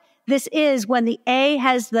what this is when the A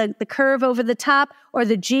has the curve over the top, or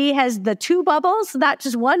the G has the two bubbles, not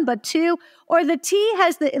just one, but two, or the T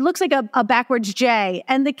has it looks like a backwards J.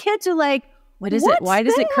 And the kids are like, what is it? Why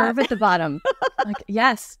does it curve at the bottom?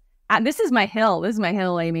 Yes. This is my hill. This is my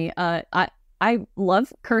hill, Amy. I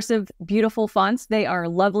love cursive, beautiful fonts. They are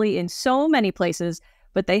lovely in so many places,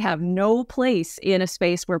 but they have no place in a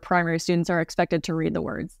space where primary students are expected to read the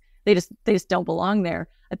words. They just don't belong there.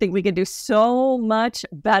 I think we could do so much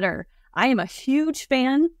better. I am a huge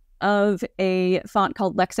fan of a font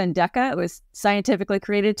called Lex and Deca. It was scientifically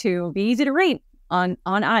created to be easy to read on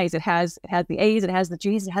eyes. It has the A's, it has the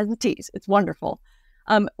G's, it has the T's. It's wonderful.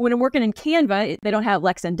 When I'm working in Canva, they don't have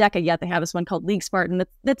Lex and Deca yet. They have this one called League Spartan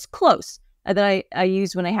that's close, that I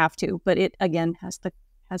use when I have to. But it, again, has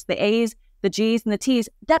the A's, the G's, and the T's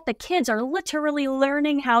that the kids are literally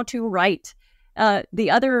learning how to write.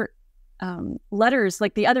 The other letters,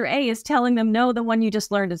 like the other A, is telling them, no, the one you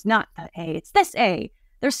just learned is not the A, it's this A.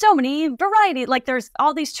 There's so many variety, like there's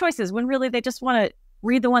all these choices, when really they just want to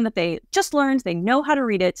read the one that they just learned. They know how to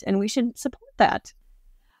read it, and we should support that.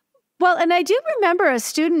 Well, and I do remember a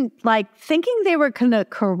student thinking they were going to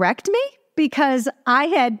correct me, because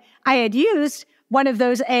I had used one of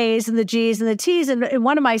those A's and the G's and the T's in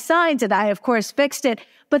one of my signs, and I, of course, fixed it.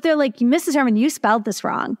 But they're like, Mrs. Herman, you spelled this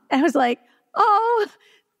wrong. And I was like, oh,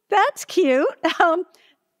 that's cute.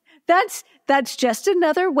 That's just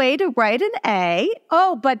another way to write an A.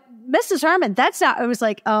 Oh, but Mrs. Herman, that's not. I was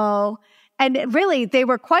like, oh. And really, they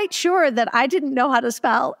were quite sure that I didn't know how to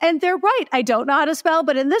spell. And they're right. I don't know how to spell.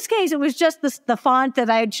 But in this case, it was just the font that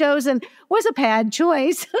I had chosen was a bad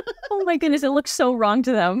choice. Oh, my goodness. It looks so wrong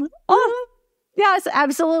to them. Oh, yes,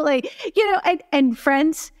 absolutely. And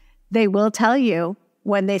friends, they will tell you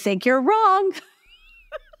when they think you're wrong.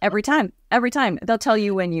 Every time. They'll tell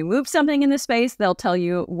you when you move something in the space. They'll tell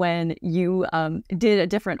you when you did a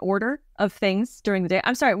different order of things during the day.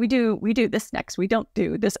 I'm sorry, we do this next. We don't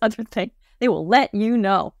do this other thing. They will let you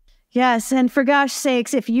know. Yes, and for gosh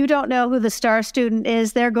sakes, if you don't know who the star student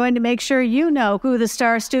is, they're going to make sure you know who the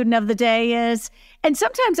star student of the day is. And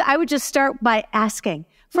sometimes I would just start by asking,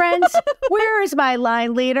 friends, where is my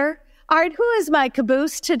line leader? All right, who is my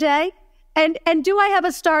caboose today? And do I have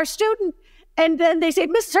a star student? And then they say,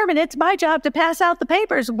 Mrs. Herman, it's my job to pass out the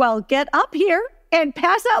papers. Well, get up here and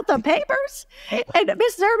pass out the papers. And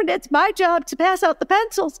Mrs. Herman, it's my job to pass out the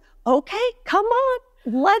pencils. Okay, come on.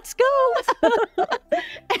 Let's go.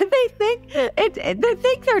 And they think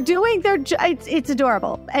it's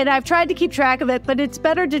adorable. And I've tried to keep track of it, but it's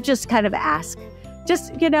better to just kind of ask.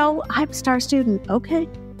 Just, I'm a star student. Okay.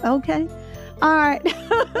 All right.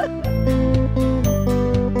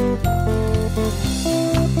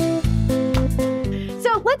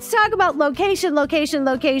 So let's talk about location.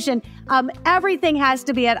 Everything has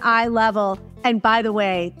to be at eye level. And by the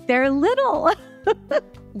way, they're little.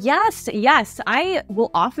 Yes. I will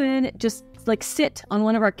often just sit on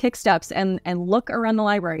one of our kick steps and look around the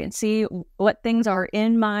library and see what things are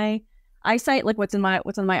in my eyesight, like what's on my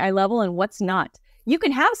eye level and what's not. You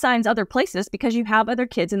can have signs other places because you have other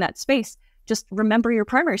kids in that space. Just remember your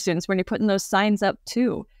primary students when you're putting those signs up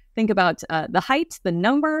too. Think about the height, the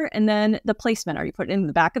number, and then the placement. Are you putting it in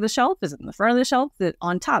the back of the shelf? Is it in the front of the shelf? Is it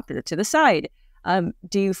on top? Is it to the side?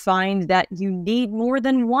 Do you find that you need more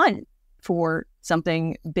than one for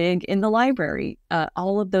something big in the library?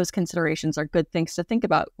 All of those considerations are good things to think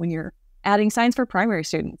about when you're adding signs for primary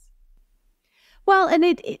students. Well, and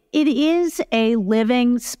it is a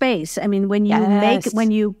living space. I mean, when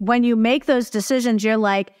you make those decisions, you're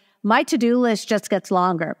like, my to-do list just gets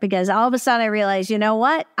longer because all of a sudden I realize, you know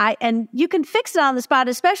what? And you can fix it on the spot,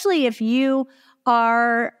 especially if you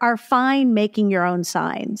are fine making your own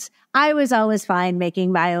signs. I was always fine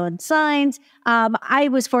making my own signs. I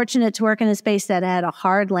was fortunate to work in a space that had a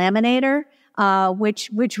hard laminator,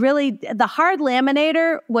 which really, the hard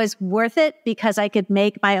laminator was worth it because I could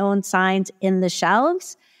make my own signs in the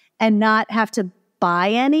shelves and not have to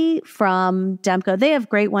buy any from Demco. They have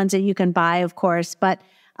great ones that you can buy, of course, but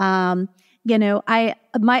my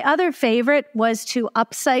other favorite was to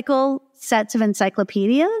upcycle sets of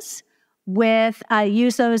encyclopedias with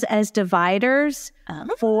use those as dividers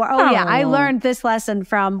I learned this lesson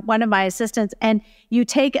from one of my assistants. And you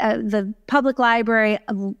take the public library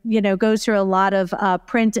goes through a lot of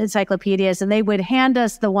print encyclopedias, and they would hand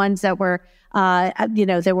us the ones that were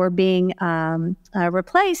being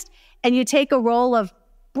replaced, and you take a roll of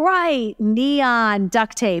bright neon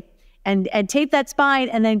duct tape and tape that spine,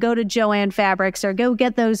 and then go to Joann Fabrics or go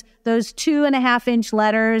get those 2.5-inch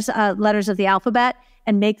letters of the alphabet,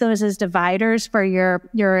 and make those as dividers for your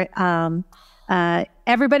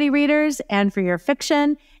everybody readers and for your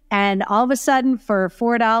fiction. And all of a sudden, for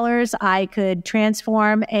 $4, I could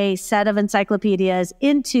transform a set of encyclopedias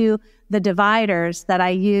into the dividers that I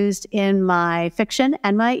used in my fiction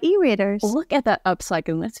and my e-readers. Look at that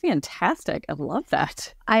upcycling. That's fantastic. I love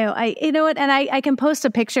that. I you know what? And I can post a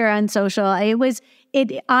picture on social.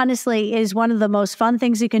 It honestly is one of the most fun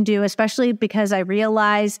things you can do, especially because I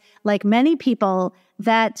realize, like many people,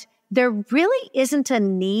 that there really isn't a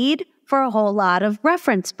need for a whole lot of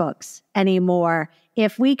reference books anymore.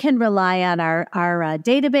 If we can rely on our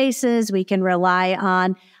databases, we can rely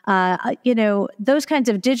on, those kinds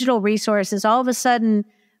of digital resources. All of a sudden,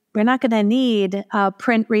 we're not going to need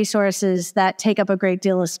print resources that take up a great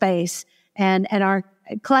deal of space and are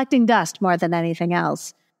collecting dust more than anything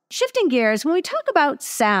else. Shifting gears, when we talk about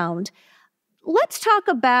sound, let's talk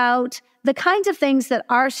about the kinds of things that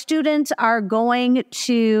our students are going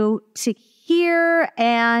to hear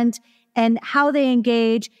and how they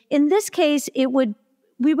engage. In this case, we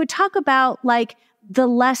would talk about like the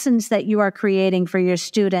lessons that you are creating for your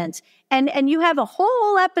students. And you have a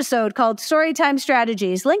whole episode called Storytime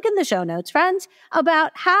Strategies, link in the show notes, friends,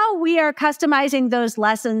 about how we are customizing those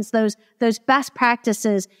lessons, those best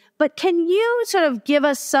practices. But can you sort of give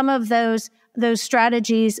us some of those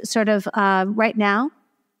strategies sort of right now?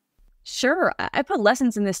 Sure. I put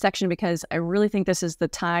lessons in this section because I really think this is the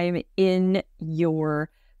time in your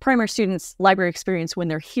primary students' library experience when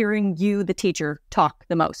they're hearing you, the teacher, talk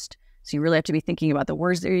the most. So you really have to be thinking about the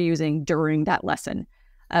words that you're using during that lesson.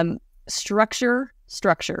 Structure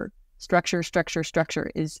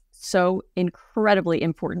is so incredibly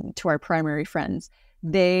important to our primary friends.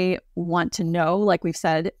 They want to know, like we've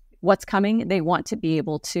said, what's coming. They want to be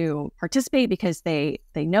able to participate because they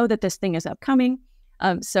know that this thing is upcoming.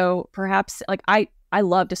 So perhaps, like I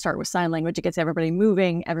love to start with sign language. It gets everybody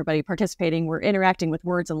moving, everybody participating. We're interacting with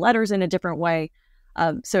words and letters in a different way.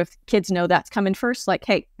 So if kids know that's coming first, like,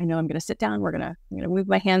 hey, I know I'm going to sit down. I'm going to move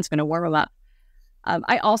my hands, going to warm them up.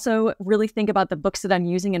 I also really think about the books that I'm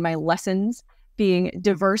using in my lessons being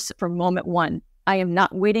diverse from moment one. I am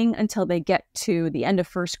not waiting until they get to the end of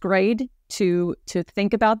first grade to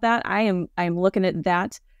think about that. I am looking at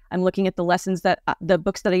that. I'm looking at the lessons the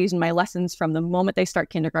books that I use in my lessons from the moment they start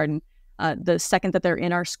kindergarten, the second that they're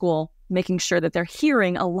in our school, making sure that they're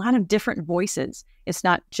hearing a lot of different voices. It's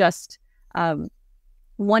not just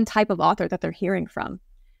one type of author that they're hearing from.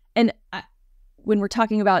 And when we're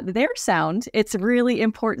talking about their sound, it's really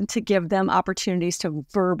important to give them opportunities to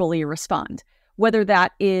verbally respond. Whether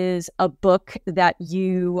that is a book that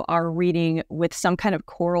you are reading with some kind of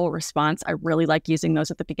choral response, I really like using those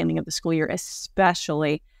at the beginning of the school year,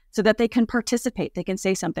 especially so that they can participate, they can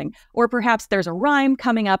say something. Or perhaps there's a rhyme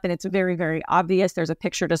coming up and it's very, very obvious. There's a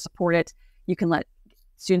picture to support it. You can let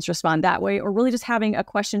students respond that way, or really just having a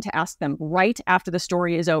question to ask them right after the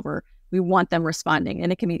story is over. We want them responding.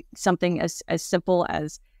 And it can be something as simple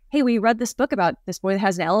as, hey, we read this book about this boy that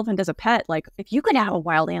has an elephant as a pet. Like, if you could have a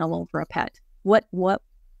wild animal for a pet, what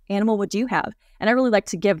animal would you have? And I really like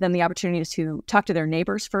to give them the opportunity to talk to their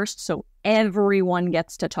neighbors first, so everyone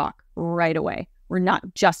gets to talk right away. We're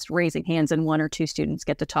not just raising hands and one or two students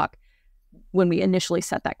get to talk when we initially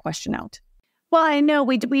set that question out. Well, I know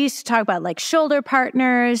we used to talk about like shoulder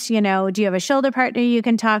partners, do you have a shoulder partner you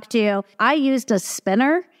can talk to? I used a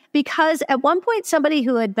spinner because at one point somebody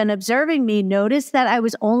who had been observing me noticed that I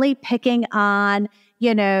was only picking on,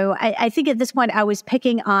 I think at this point I was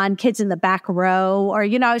picking on kids in the back row, or,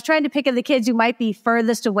 I was trying to pick on the kids who might be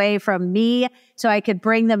furthest away from me so I could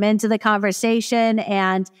bring them into the conversation.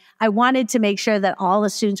 And I wanted to make sure that all the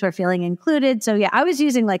students were feeling included. So yeah, I was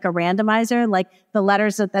using like a randomizer, like the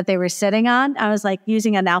letters that they were sitting on. I was like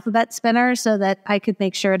using an alphabet spinner so that I could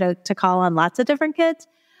make sure to call on lots of different kids.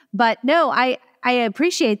 But no, I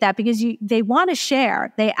appreciate that because they want to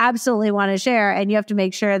share. They absolutely want to share. And you have to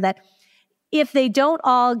make sure that if they don't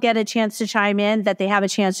all get a chance to chime in, that they have a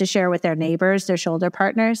chance to share with their neighbors, their shoulder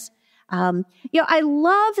partners. I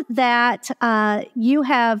love that you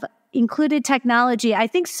have included technology. I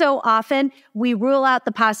think so often we rule out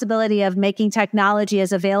the possibility of making technology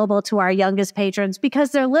as available to our youngest patrons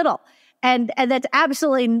because they're little. And that's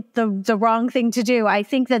absolutely the wrong thing to do. I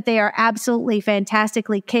think that they are absolutely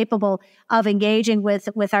fantastically capable of engaging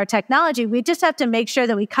with our technology. We just have to make sure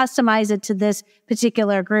that we customize it to this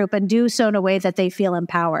particular group and do so in a way that they feel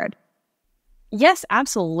empowered. Yes,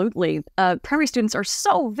 absolutely. Primary students are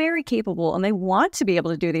so very capable and they want to be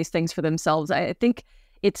able to do these things for themselves. I think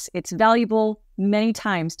it's valuable many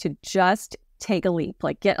times to just take a leap,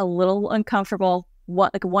 like get a little uncomfortable.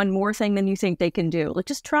 One more thing than you think they can do. Like,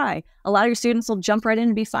 just try. A lot of your students will jump right in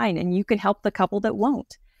and be fine, and you can help the couple that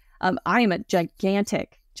won't. I am a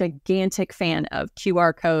gigantic fan of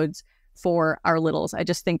QR codes for our littles. I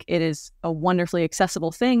just think it is a wonderfully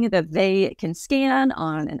accessible thing that they can scan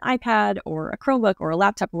on an iPad or a Chromebook or a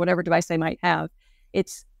laptop or whatever device they might have.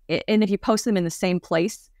 And if you post them in the same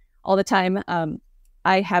place all the time,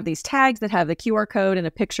 I have these tags that have the QR code and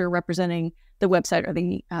a picture representing the website or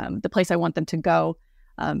the place I want them to go.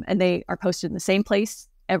 And they are posted in the same place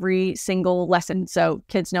every single lesson. So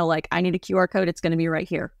kids know, like, I need a QR code. It's going to be right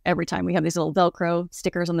here every time. We have these little Velcro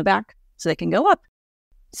stickers on the back so they can go up.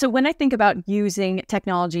 So when I think about using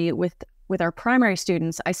technology with our primary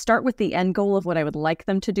students, I start with the end goal of what I would like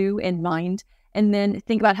them to do in mind, and then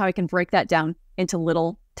think about how I can break that down into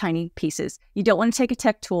little tiny pieces. You don't want to take a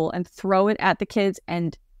tech tool and throw it at the kids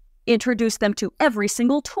and introduce them to every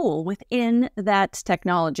single tool within that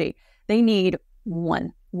technology. They need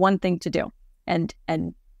one thing to do. And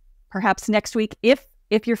perhaps next week, if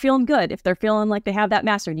you're feeling good, if they're feeling like they have that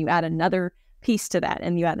mastered, you add another piece to that,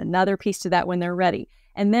 and you add another piece to that when they're ready.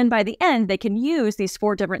 And then by the end, they can use these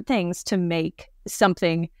 4 different things to make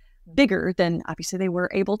something bigger than obviously they were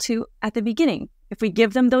able to at the beginning. If we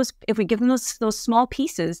give them those small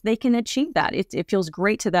pieces, they can achieve that. It feels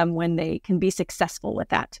great to them when they can be successful with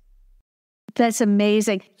that. That's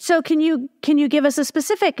amazing. So can you give us a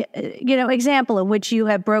specific, example in which you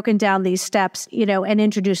have broken down these steps, and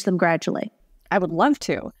introduced them gradually? I would love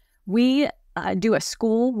to. We do a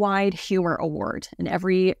school-wide humor award, and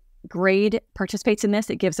every grade participates in this.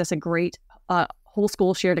 It gives us a great whole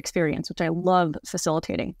school shared experience, which I love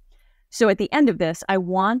facilitating. So at the end of this, I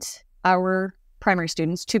want our primary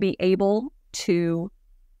students to be able to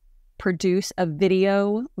produce a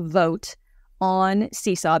video vote on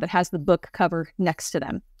Seesaw that has the book cover next to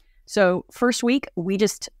them. So first week, we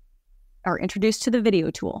just are introduced to the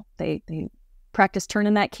video tool. They practice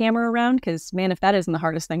turning that camera around, because man, if that isn't the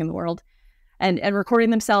hardest thing in the world. And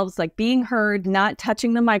recording themselves, like being heard, not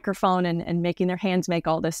touching the microphone, and making their hands make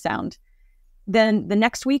all this sound. Then the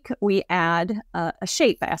next week, we add a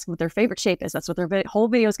shape. I ask them what their favorite shape is. That's what their whole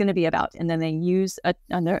video is going to be about. And then they use a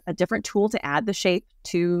different tool to add the shape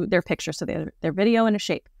to their picture. So their video and a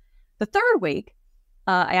shape. The third week,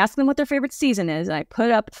 I ask them what their favorite season is. And I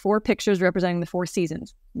put up 4 pictures representing the 4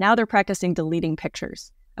 seasons. Now they're practicing deleting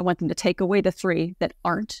pictures. I want them to take away the 3 that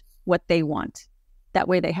aren't what they want. That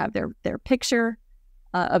way they have their picture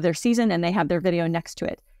of their season and they have their video next to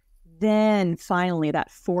it. Then finally, that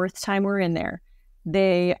 4th time we're in there,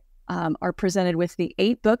 they are presented with the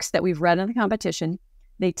 8 books that we've read in the competition.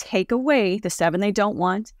 They take away the 7 they don't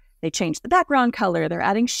want. They change the background color. They're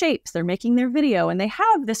adding shapes. They're making their video. And they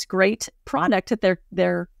have this great product that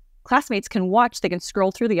their classmates can watch. They can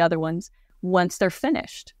scroll through the other ones once they're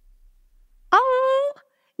finished. Oh,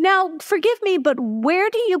 now forgive me, but where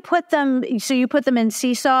do you put them? So you put them in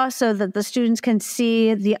Seesaw so that the students can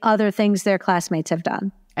see the other things their classmates have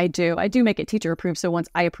done? I do make it teacher approved. So once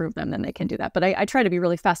I approve them, then they can do that. But I try to be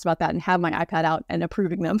really fast about that and have my iPad out and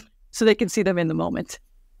approving them so they can see them in the moment.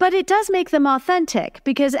 But it does make them authentic,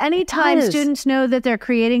 because anytime students know that they're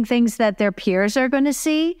creating things that their peers are going to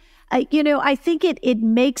see, I think it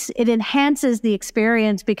enhances the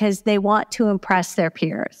experience because they want to impress their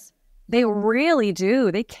peers. They really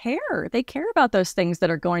do. They care. They care about those things that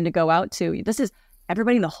are going to go out to.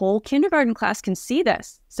 Everybody in the whole kindergarten class can see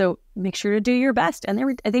this. So make sure to do your best.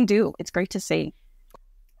 And they do. It's great to see.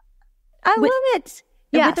 I love it.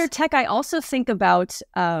 Yes. With their tech, I also think about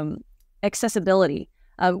accessibility.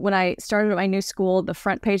 When I started at my new school, the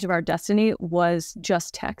front page of our Destiny was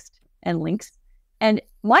just text and links. And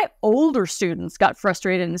my older students got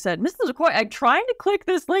frustrated and said, Mrs. McCoy, I'm trying to click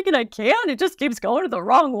this link and I can't. It just keeps going to the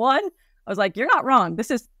wrong one. I was like, you're not wrong.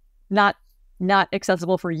 This is not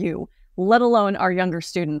accessible for you, let alone our younger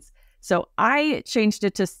students. So I changed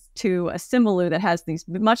it to a Symbaloo that has these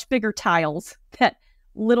much bigger tiles that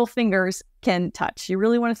little fingers can touch. You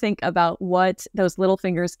really want to think about what those little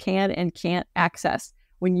fingers can and can't access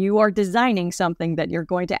when you are designing something that you're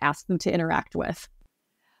going to ask them to interact with.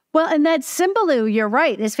 Well, and that Symbaloo, you're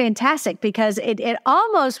right, is fantastic because it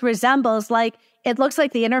almost resembles, like, it looks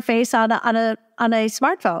like the interface on a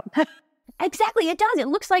smartphone. Exactly, it does. It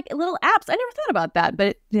looks like little apps. I never thought about that,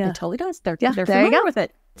 but it totally does. They're familiar with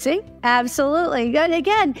it. See, absolutely. And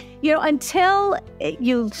again, until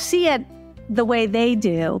you see it the way they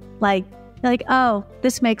do, like, oh,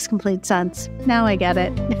 this makes complete sense. Now I get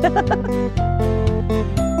it.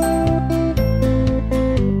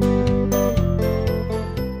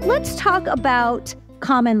 Let's talk about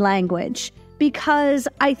common language, because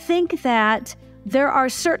I think that there are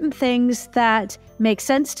certain things that make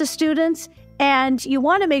sense to students, and you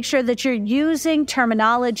want to make sure that you're using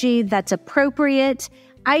terminology that's appropriate.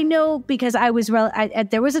 I know, because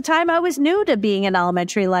there was a time I was new to being an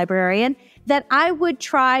elementary librarian, that I would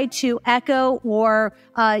try to echo or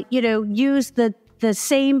use the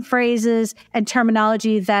same phrases and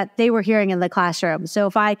terminology that they were hearing in the classroom. So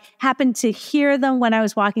if I happened to hear them when I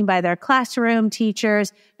was walking by their classroom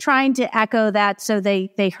teachers, trying to echo that so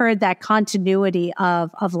they heard that continuity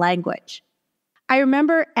of language. I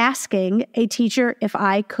remember asking a teacher if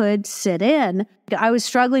I could sit in. I was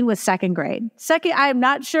struggling with second grade. I'm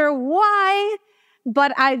not sure why,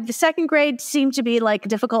 but the second grade seemed to be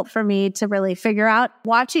difficult for me to really figure out.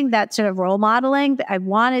 Watching that sort of role modeling, I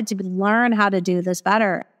wanted to learn how to do this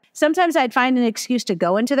better. Sometimes I'd find an excuse to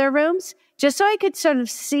go into their rooms just so I could sort of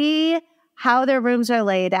see how their rooms are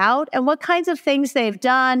laid out and what kinds of things they've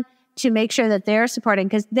done to make sure that they're supporting,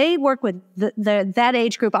 because they work with that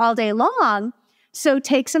age group all day long. So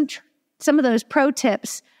take some of those pro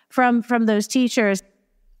tips from those teachers.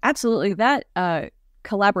 Absolutely. That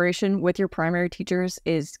collaboration with your primary teachers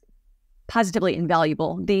is positively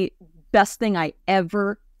invaluable. The best thing I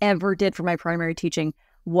ever did for my primary teaching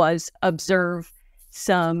was observe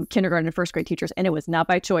some kindergarten and first grade teachers, and it was not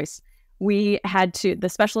by choice. The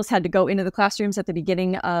specialists had to go into the classrooms at the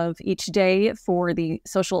beginning of each day for the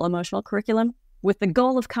social emotional curriculum with the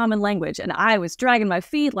goal of common language. And I was dragging my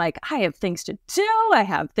feet like, I have things to do. I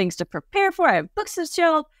have things to prepare for. I have books to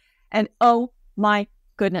show. And oh my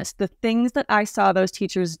goodness, the things that I saw those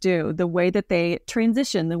teachers do, the way that they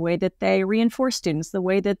transition, the way that they reinforce students, the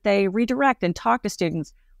way that they redirect and talk to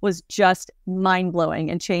students was just mind-blowing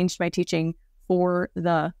and changed my teaching for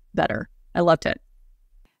the better. I loved it.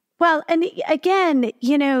 Well, and again,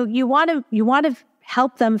 you want to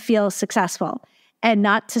help them feel successful and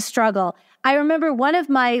not to struggle. I remember one of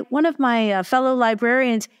my fellow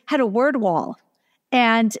librarians had a word wall,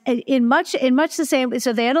 And in much the same,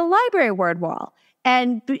 so they had a library word wall.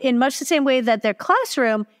 And in much the same way that their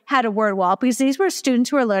classroom had a word wall, because these were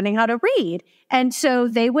students who were learning how to read. And so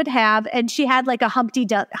they would have, and she had like a Humpty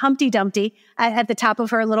Dumpty at the top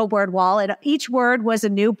of her little word wall. And each word was a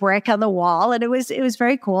new brick on the wall. And it was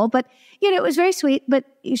very cool. But, it was very sweet. But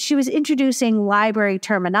she was introducing library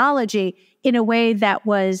terminology in a way that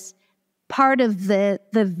was part of the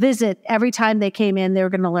visit. Every time they came in, they were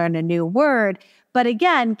going to learn a new word. But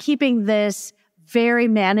again, keeping this very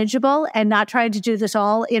manageable and not trying to do this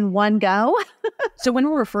all in one go. So when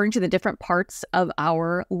we're referring to the different parts of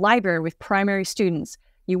our library with primary students,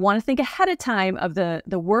 you want to think ahead of time of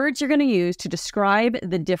the words you're going to use to describe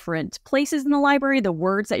the different places in the library, the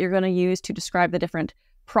words that you're going to use to describe the different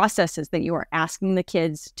processes that you are asking the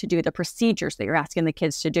kids to do, the procedures that you're asking the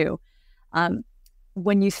kids to do.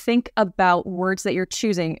 When you think about words that you're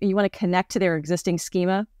choosing, you want to connect to their existing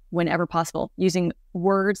schema whenever possible, using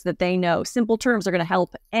words that they know. Simple terms are going to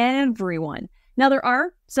help everyone. Now, there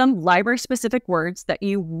are some library-specific words that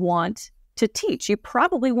you want to teach. You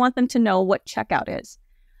probably want them to know what checkout is.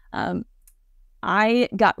 I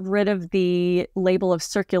got rid of the label of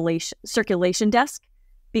circulation desk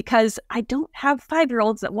because I don't have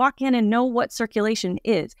 5-year-olds that walk in and know what circulation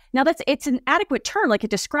is. Now, it's an adequate term, like it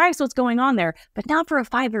describes what's going on there, but not for a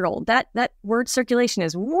 5-year-old. That word circulation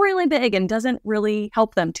is really big and doesn't really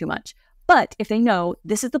help them too much. But if they know,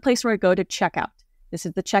 this is the place where I go to check out. This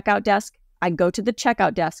is the checkout desk. I go to the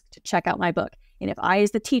checkout desk to check out my book. And if I,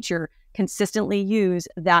 as the teacher, consistently use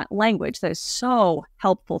that language, that is so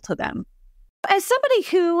helpful to them. As somebody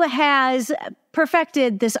who has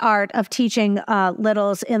perfected this art of teaching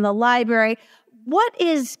littles in the library, what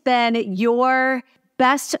has been your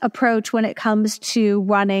best approach when it comes to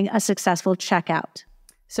running a successful checkout?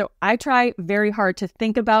 So I try very hard to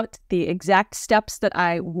think about the exact steps that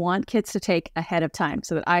I want kids to take ahead of time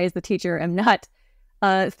so that I, as the teacher, am not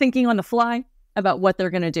thinking on the fly about what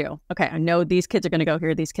they're going to do. Okay, I know these kids are going to go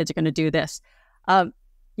here. These kids are going to do this.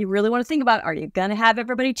 You really want to think about, are you going to have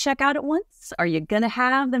everybody check out at once? Are you going to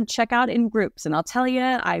have them check out in groups? And I'll tell you,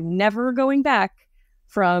 I'm never going back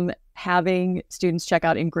from having students check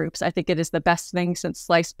out in groups. I think it is the best thing since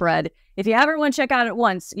sliced bread. If you have everyone check out at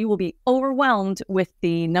once, you will be overwhelmed with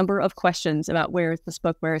the number of questions about where is this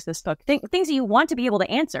book, where is this book, things that you want to be able to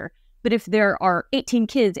answer. But if there are 18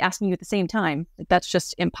 kids asking you at the same time, that's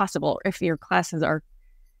just impossible. If your classes are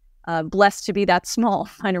blessed to be that small.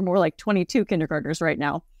 Mine are more like 22 kindergartners right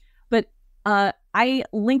now. But I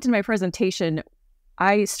linked in my presentation,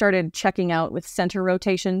 I started checking out with center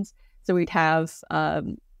rotations. So we'd have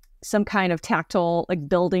some kind of tactile, like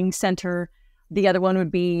building center. The other one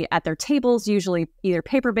would be at their tables, usually either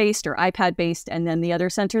paper-based or iPad-based. And then the other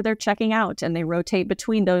center, they're checking out, and they rotate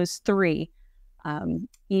between those three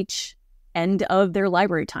each end of their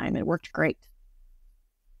library time. It worked great.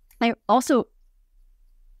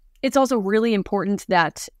 It's also really important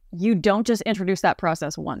that you don't just introduce that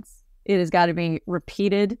process once. It has got to be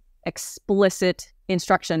repeated, explicit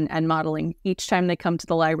instruction and modeling each time they come to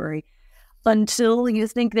the library until you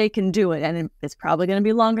think they can do it. And it's probably going to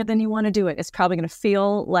be longer than you want to do it. It's probably going to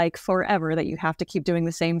feel like forever that you have to keep doing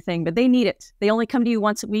the same thing, but they need it. They only come to you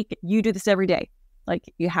once a week. You do this every day.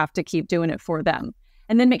 Like, you have to keep doing it for them.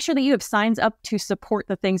 And then make sure that you have signs up to support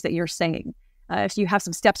the things that you're saying. If you have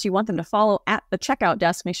some steps you want them to follow at the checkout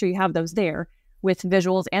desk, make sure you have those there with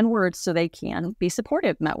visuals and words so they can be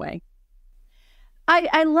supportive in that way.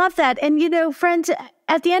 I love that. And, friends,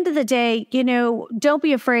 at the end of the day, don't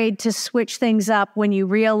be afraid to switch things up when you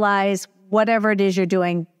realize whatever it is you're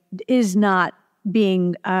doing is not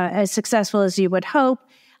being as successful as you would hope.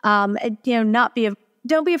 Don't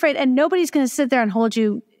be afraid. And nobody's going to sit there and hold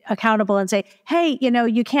you accountable and say, hey,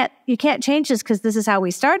 you can't change this because this is how we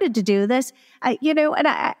started to do this. And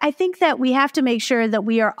I think that we have to make sure that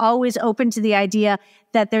we are always open to the idea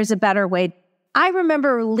that there's a better way. I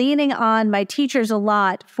remember leaning on my teachers a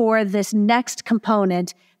lot for this next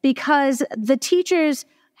component because the teachers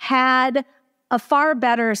had a far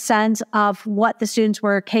better sense of what the students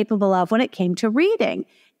were capable of when it came to reading.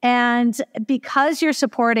 And because you're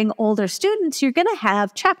supporting older students, you're going to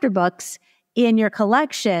have chapter books in your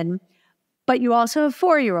collection, but you also have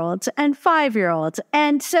 4-year-olds and 5-year-olds.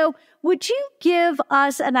 And so would you give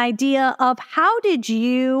us an idea of how did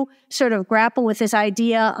you sort of grapple with this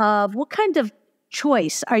idea of what kind of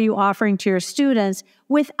choice are you offering to your students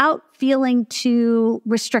without feeling too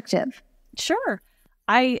restrictive? Sure.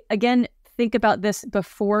 I, again, think about this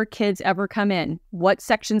before kids ever come in. What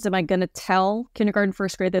sections am I going to tell kindergarten,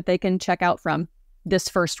 first grade that they can check out from this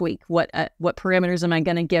first week? What parameters am I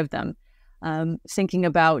going to give them? thinking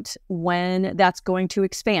about when that's going to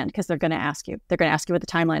expand, because they're going to ask you. They're going to ask you what the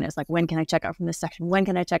timeline is. Like, when can I check out from this section? When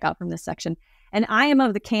can I check out from this section? And I am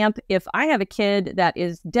of the camp, if I have a kid that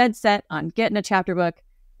is dead set on getting a chapter book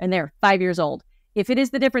and they're 5 years old, if it is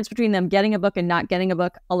the difference between them getting a book and not getting a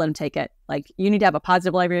book, I'll let them take it. Like, you need to have a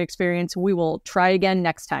positive library experience. We will try again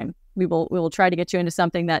next time. We will try to get you into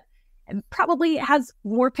something that probably has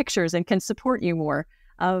more pictures and can support you more.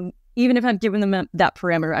 Even if I've given them that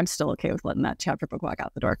parameter, I'm still okay with letting that chapter book walk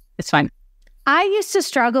out the door. It's fine. I used to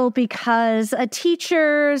struggle because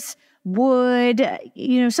teachers would,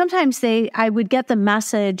 sometimes I would get the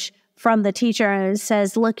message from the teacher and it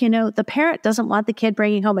says, look, the parent doesn't want the kid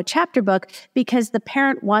bringing home a chapter book because the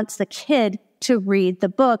parent wants the kid to read the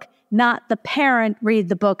book, not the parent read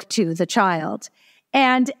the book to the child.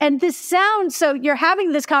 And this sounds, so you're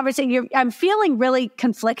having this conversation, I'm feeling really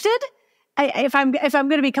conflicted, if I'm going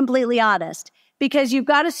to be completely honest, because you've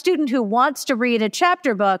got a student who wants to read a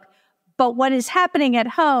chapter book, but what is happening at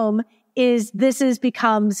home is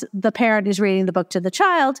becomes the parent is reading the book to the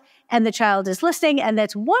child and the child is listening, and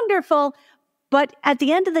that's wonderful. But at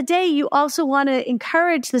the end of the day, you also want to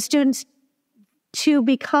encourage the students to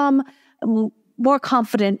become more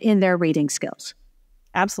confident in their reading skills.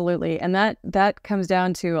 Absolutely. And that comes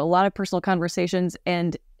down to a lot of personal conversations.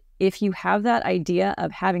 And if you have that idea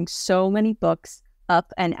of having so many books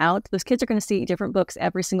up and out, those kids are going to see different books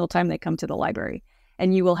every single time they come to the library.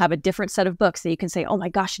 And you will have a different set of books that you can say, oh my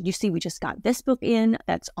gosh, did you see we just got this book in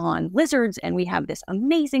that's on lizards, and we have this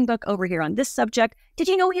amazing book over here on this subject. Did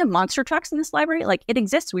you know we have monster trucks in this library? Like, it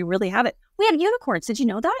exists. We really have it. We have unicorns. Did you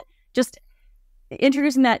know that? Just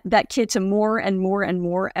introducing that kid to more and more and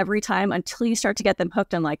more every time until you start to get them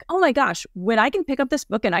hooked on, like, oh my gosh, when I can pick up this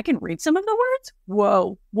book and I can read some of the words,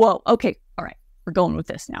 whoa, okay, all right, we're going with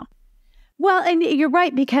this now. Well, and you're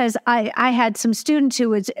right, because I had some students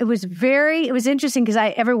who it was interesting,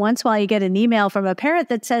 because every once in a while you get an email from a parent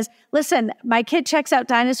that says, listen, my kid checks out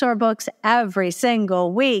dinosaur books every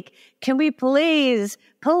single week. Can we please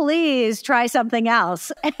try something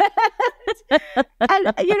else? And,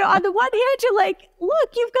 on the one hand, you're like, look,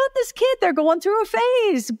 you've got this kid, they're going through a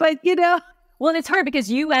phase, but Well, and it's hard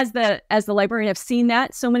because you as the librarian have seen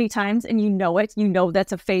that so many times, and you know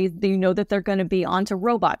that's a phase, you know that they're going to be onto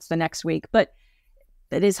robots the next week, but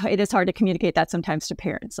it is hard to communicate that sometimes to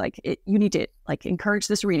parents. Like, you need to encourage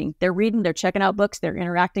this reading. They're reading, they're checking out books, they're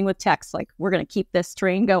interacting with text. Like, we're going to keep this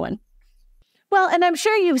train going. Well, and I'm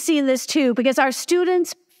sure you've seen this too, because our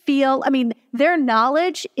students feel, their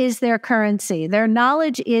knowledge is their currency. Their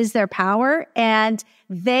knowledge is their power. And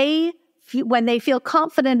when they feel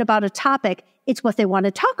confident about a topic, it's what they want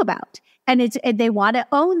to talk about. And they want to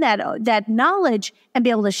own that knowledge and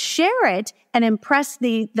be able to share it and impress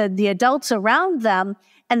the adults around them.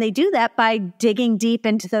 And they do that by digging deep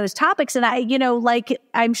into those topics. And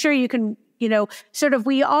I'm sure you can,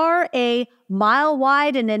 we are a mile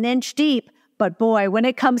wide and an inch deep. But boy, when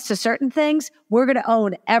it comes to certain things, we're going to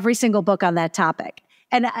own every single book on that topic.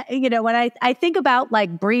 And, when I think about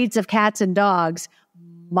like breeds of cats and dogs,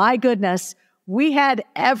 my goodness, we had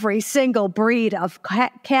every single breed of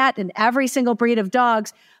cat and every single breed of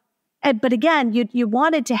dogs. But again, you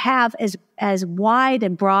wanted to have as wide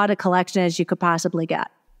and broad a collection as you could possibly get.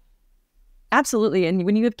 Absolutely. And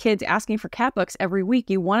when you have kids asking for cat books every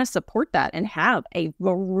week, you want to support that and have a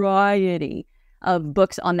variety of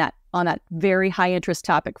books on that very high interest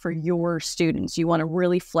topic for your students. You want to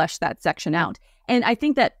really flesh that section out. And I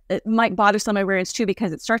think that it might bother some librarians too,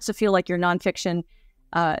 because it starts to feel like your nonfiction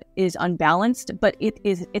is unbalanced, but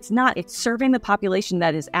it's not. It's serving the population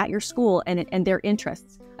that is at your school and their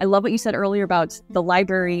interests. I love what you said earlier about the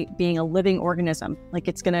library being a living organism. Like,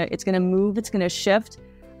 it's gonna move, it's gonna shift.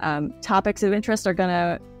 Topics of interest are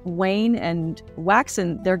gonna wane and wax,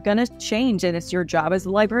 and they're gonna change. And it's your job as a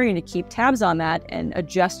librarian to keep tabs on that and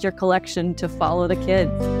adjust your collection to follow the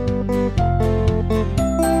kids.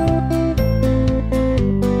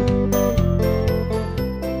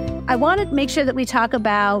 I want to make sure that we talk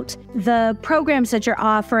about the programs that you're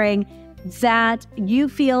offering that you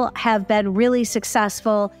feel have been really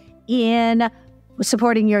successful in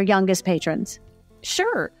supporting your youngest patrons.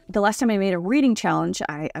 Sure. The last time I made a reading challenge,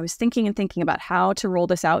 I was thinking about how to roll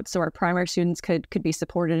this out so our primary students could be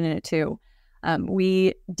supported in it too.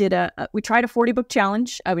 We tried a 40-book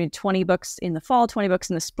challenge. 20 books in the fall, 20 books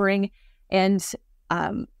in the spring, and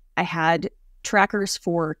I had trackers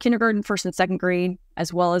for kindergarten, first and second grade,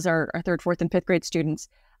 as well as our third, fourth, and fifth grade students.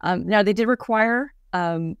 Now, they did require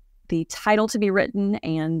the title to be written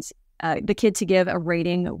and the kid to give a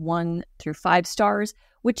rating 1 through 5 stars,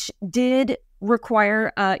 which did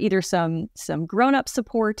require either some grown-up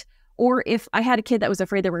support Or if I had a kid that was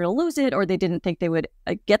afraid they were going to lose it, or they didn't think they would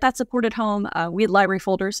get that support at home, we had library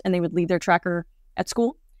folders, and they would leave their tracker at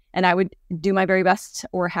school. And I would do my very best,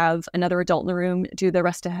 or have another adult in the room do the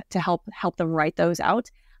rest to help them write those out.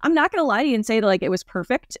 I'm not going to lie to you and say that like it was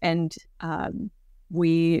perfect, and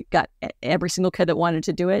we got every single kid that wanted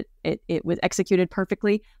to do it. It was executed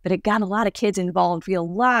perfectly, but it got a lot of kids involved. We had a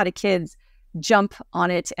lot of kids jump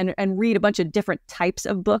on it and read a bunch of different types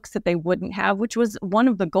of books that they wouldn't have, which was one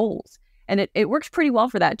of the goals. And it works pretty well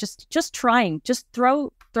for that. Just trying, just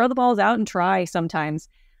throw the balls out and try sometimes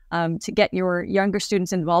to get your younger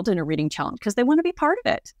students involved in a reading challenge because they want to be part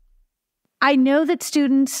of it. I know that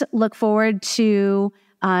students look forward to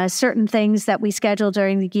certain things that we schedule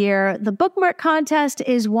during the year. The bookmark contest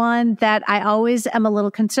is one that I always am a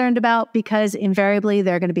little concerned about because invariably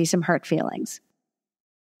there are going to be some hurt feelings.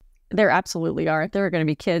 There absolutely are. There are going to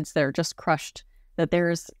be kids that are just crushed that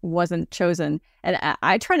theirs wasn't chosen. And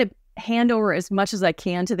I try to hand over as much as I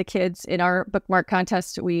can to the kids in our bookmark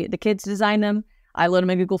contest. The kids design them. I load them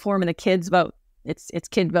in Google form and the kids vote. It's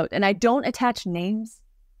kid vote. And I don't attach names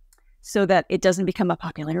so that it doesn't become a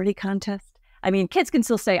popularity contest. I mean, kids can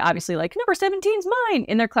still say, obviously, like, number 17's mine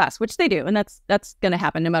in their class, which they do. And that's going to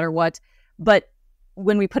happen no matter what. But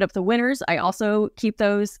when we put up the winners, I also keep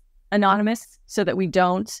those anonymous so that we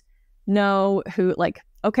don't know who, like,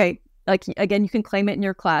 okay, like, again, you can claim it in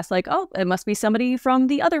your class. Like, oh, it must be somebody from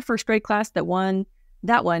the other first grade class that won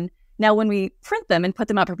that one. Now, when we print them and put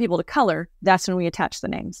them out for people to color, that's when we attach the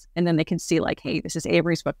names. And then they can see, like, hey, this is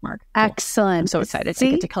Avery's bookmark. Cool. Excellent. I'm so excited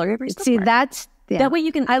to get to color Avery's bookmark. That's... Yeah. That way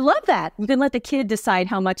you can... I love that. You can let the kid decide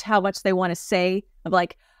how much they want to say of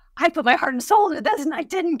like, I put my heart and soul into this and I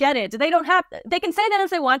didn't get it. They can say that if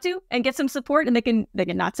they want to and get some support, and they can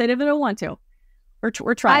not say it if they don't want to.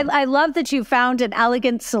 We're trying. I love that you found an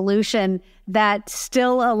elegant solution that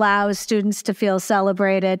still allows students to feel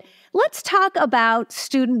celebrated. Let's talk about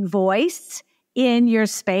student voice in your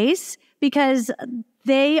space, because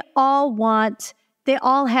they all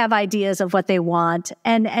have ideas of what they want.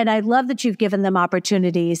 And I love that you've given them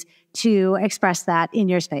opportunities to express that in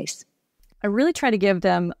your space. I really try to give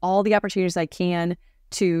them all the opportunities I can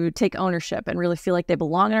to take ownership and really feel like they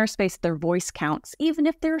belong in our space, their voice counts, even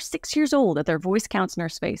if they're 6 years old, that their voice counts in our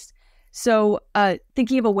space. So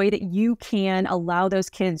thinking of a way that you can allow those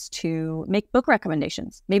kids to make book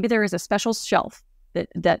recommendations. Maybe there is a special shelf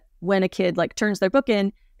that when a kid like turns their book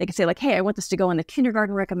in, they can say like, hey, I want this to go on the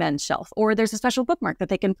kindergarten recommend shelf. Or there's a special bookmark that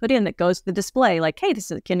they can put in that goes to the display, like, hey, this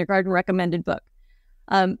is a kindergarten recommended book.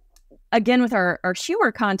 Again, with our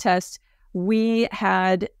humor contest, we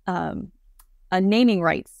had a naming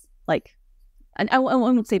rights, like, and I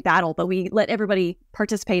won't say battle, but we let everybody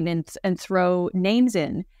participate and throw names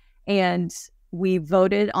in. And we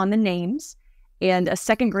voted on the names. And a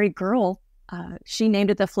second grade girl, she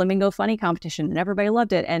named it the Flamingo Funny Competition, and everybody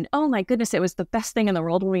loved it. And oh my goodness, it was the best thing in the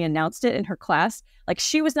world when we announced it in her class. Like,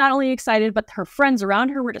 she was not only excited, but her friends around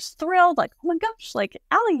her were just thrilled. Like, oh my gosh, like,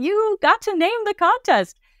 Allie, you got to name the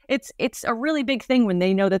contest. It's a really big thing when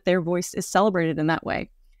they know that their voice is celebrated in that way.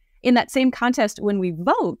 In that same contest, when we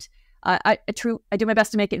vote, I do my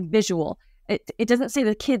best to make it visual. It doesn't say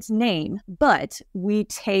the kid's name, but we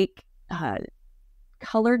take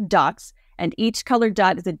colored dots, and each colored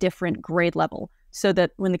dot is a different grade level, so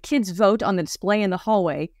that when the kids vote on the display in the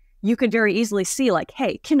hallway, you could very easily see like,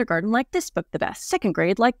 hey, kindergarten liked this book the best, second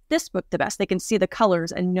grade liked this book the best. They can see the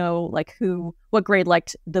colors and know like what grade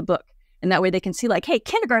liked the book. And that way they can see like, hey,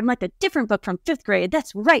 kindergarten liked a different book from fifth grade.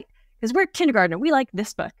 That's right, because we're kindergarten and we like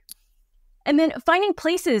this book. And then finding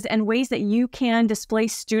places and ways that you can display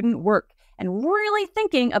student work and really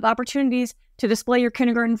thinking of opportunities to display your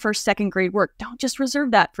kindergarten, first, second grade work. Don't just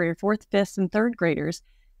reserve that for your fourth, fifth, and third graders.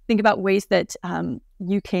 Think about ways that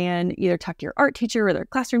you can either talk to your art teacher or their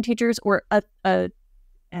classroom teachers, or an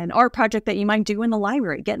art project that you might do in the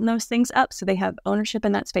library, getting those things up so they have ownership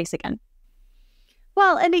in that space again.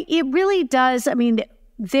 Well, and it really does. I mean,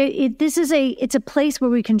 it's a place where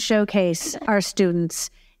we can showcase our students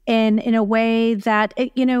in a way that,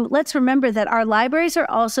 let's remember that our libraries are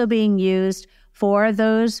also being used for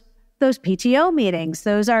those PTO meetings.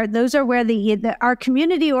 Those are where our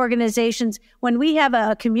community organizations, when we have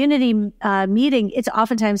a community meeting, it's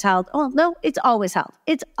oftentimes held. Oh no, it's always held.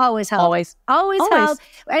 It's always held. Always held.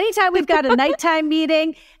 Anytime we've got a nighttime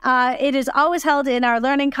meeting, it is always held in our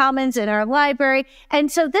learning commons in our library.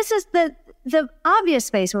 And so this is the obvious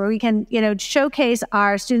space where we can, showcase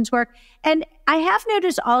our students' work. And I have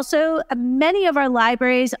noticed also many of our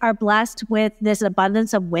libraries are blessed with this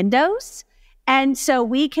abundance of windows. And so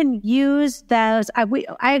we can use those. I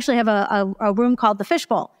actually have a room called the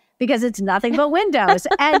Fishbowl, because it's nothing but windows.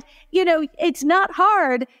 And, it's not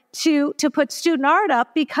hard to put student art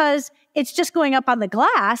up because it's just going up on the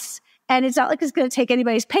glass. And it's not like it's going to take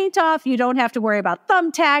anybody's paint off. You don't have to worry about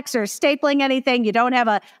thumbtacks or stapling anything. You don't have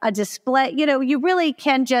a display. You really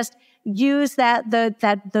can just use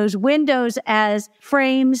those windows as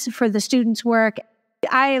frames for the students' work.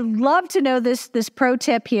 I love to know this pro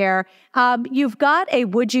tip here. You've got a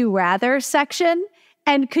would you rather section.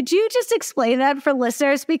 And could you just explain that for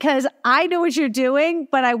listeners? Because I know what you're doing,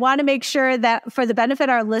 but I want to make sure that for the benefit of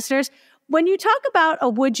our listeners, when you talk about a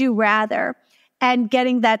would you rather and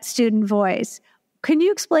getting that student voice, can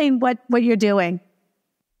you explain what you're doing?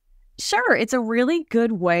 Sure. It's a really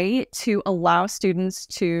good way to allow students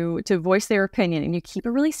to voice their opinion. And you keep it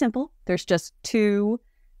really simple. There's just two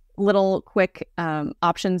little quick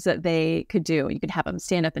options that they could do. You can have them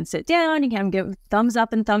stand up and sit down. You can have them give thumbs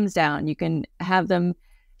up and thumbs down. You can have them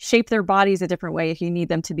shape their bodies a different way if you need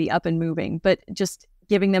them to be up and moving. But just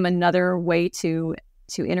giving them another way to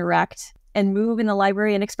interact and move in the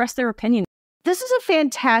library and express their opinion. This is a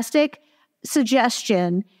fantastic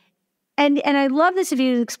suggestion. And I love this if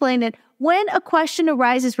you explain it. When a question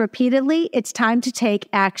arises repeatedly, it's time to take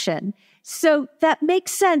action. So that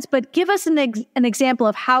makes sense, but give us an example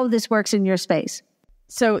of how this works in your space.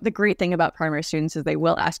 So the great thing about primary students is they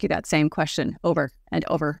will ask you that same question over and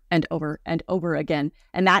over and over and over again.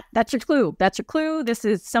 And that's your clue. That's your clue. This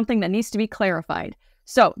is something that needs to be clarified.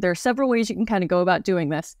 So there are several ways you can kind of go about doing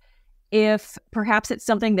this. If perhaps it's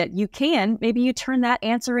something that maybe you turn that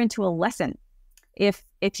answer into a lesson. If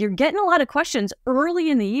you're getting a lot of questions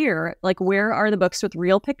early in the year, like where are the books with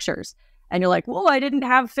real pictures? And you're like, well, I didn't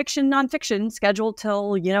have fiction, nonfiction scheduled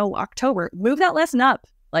till, October. Move that lesson up.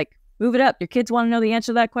 Like, move it up. Your kids want to know the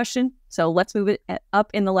answer to that question. So let's move it up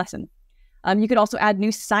in the lesson. You could also add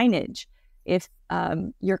new signage. If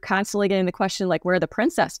you're constantly getting the question, like, where are the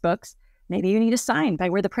princess books? Maybe you need a sign by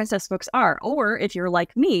where the princess books are. Or if you're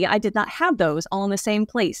like me, I did not have those all in the same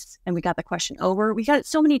place. And we got the question over. We got it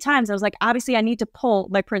so many times. I was like, obviously, I need to pull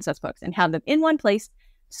my princess books and have them in one place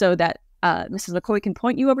so that Mrs. McCoy can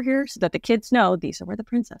point you over here so that the kids know these are where the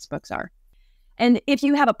princess books are. And if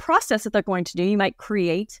you have a process that they're going to do, you might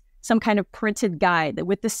create some kind of printed guide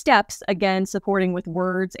with the steps, again, supporting with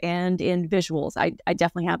words and in visuals. I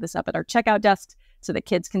definitely have this up at our checkout desks so that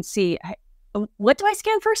kids can see, what do I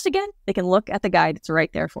scan first again? They can look at the guide. It's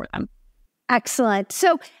right there for them. Excellent.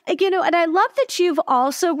 So, and I love that you've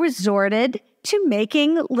also resorted to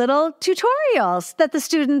making little tutorials that the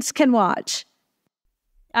students can watch.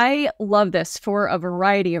 I love this for a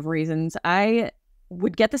variety of reasons. I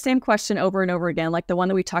would get the same question over and over again, like the one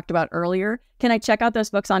that we talked about earlier. Can I check out those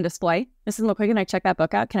books on display? Mrs. McCoy, can I check that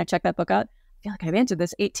book out? Can I check that book out? I feel like I've answered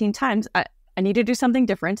this 18 times. I need to do something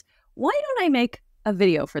different. Why don't I make a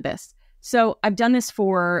video for this? So I've done this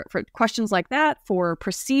for questions like that, for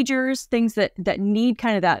procedures, things that need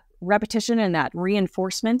kind of that repetition and that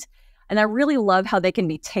reinforcement. And I really love how they can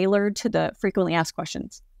be tailored to the frequently asked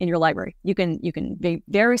questions in your library. You can be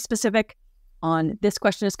very specific on this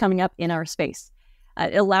question is coming up in our space.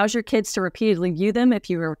 It allows your kids to repeatedly view them if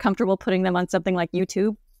you are comfortable putting them on something like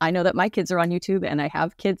YouTube. I know that my kids are on YouTube and I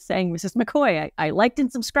have kids saying, Mrs. McCoy, I liked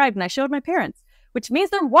and subscribed and I showed my parents, which means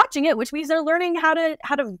they're watching it, which means they're learning how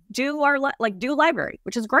to do our do library,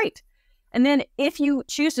 which is great. And then if you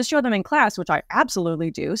choose to show them in class, which I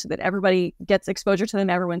absolutely do, so that everybody gets exposure to them,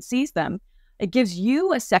 everyone sees them, it gives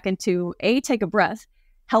you a second to take a breath,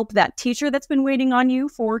 help that teacher that's been waiting on you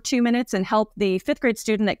for 2 minutes, and help the 5th grade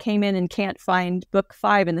student that came in and can't find book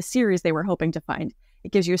 5 in the series they were hoping to find.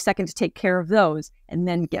 It gives you a second to take care of those and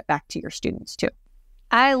then get back to your students too.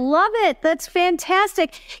 I love it. That's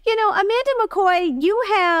fantastic. Amanda McCoy, you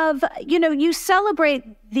have, you celebrate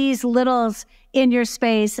these littles in your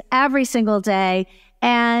space every single day.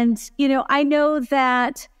 And, I know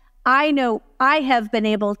that I have been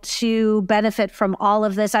able to benefit from all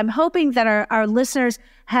of this. I'm hoping that our listeners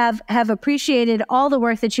have appreciated all the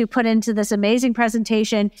work that you put into this amazing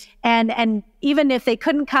presentation. And even if they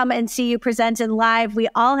couldn't come and see you present in live, we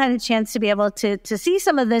all had a chance to be able to see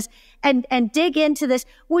some of this and dig into this.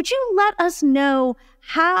 Would you let us know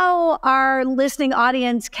how our listening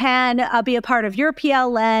audience can be a part of your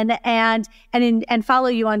PLN and follow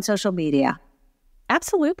you on social media?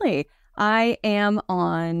 Absolutely. I am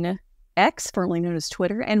on X, formerly known as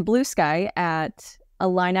Twitter, and Blue Sky at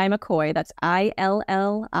Illini McCoy. That's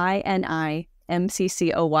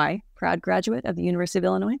ILLINIMCCOY, proud graduate of the University of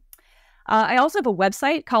Illinois. I also have a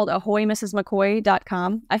website called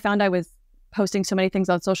ahoymrsmccoy.com. I found I was posting so many things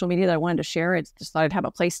on social media that I wanted to share. I just thought I'd have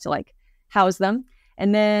a place to house them.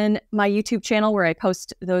 And then my YouTube channel where I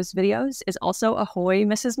post those videos is also Ahoy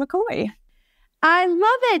Mrs. McCoy. I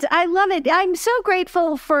love it. I love it. I'm so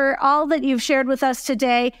grateful for all that you've shared with us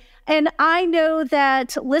today. And I know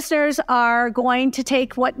that listeners are going to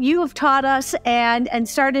take what you have taught us and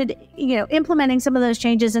started, implementing some of those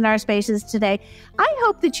changes in our spaces today. I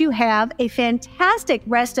hope that you have a fantastic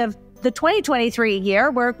rest of the 2023 year.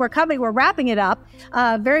 We're wrapping it up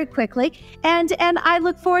very quickly. And I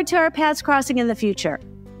look forward to our paths crossing in the future.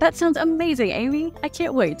 That sounds amazing, Amy. I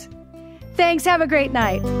can't wait. Thanks. Have a great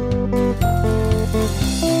night.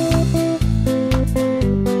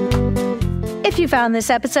 If you found this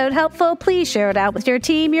episode helpful, please share it out with your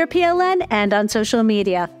team, your PLN, and on social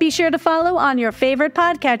media. Be sure to follow on your favorite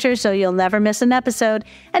podcatcher so you'll never miss an episode.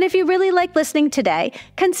 And if you really like listening today,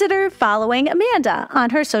 consider following Amanda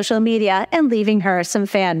on her social media and leaving her some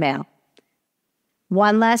fan mail.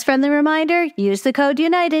 One last friendly reminder, use the code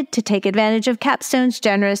UNITED to take advantage of Capstone's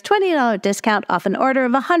generous $20 discount off an order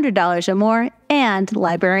of $100 or more, and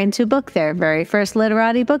librarians who book their very first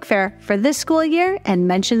Literati book fair for this school year and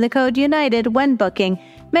mention the code UNITED when booking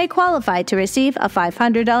may qualify to receive a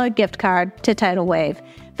 $500 gift card to Tidal Wave.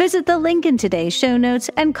 Visit the link in today's show notes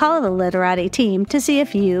and call the Literati team to see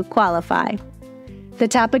if you qualify. The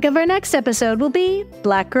topic of our next episode will be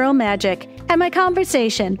Black Girl Magic and my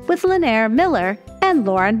conversation with Linaire Miller and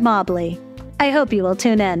Lauren Mobley. I hope you will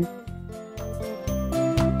tune in.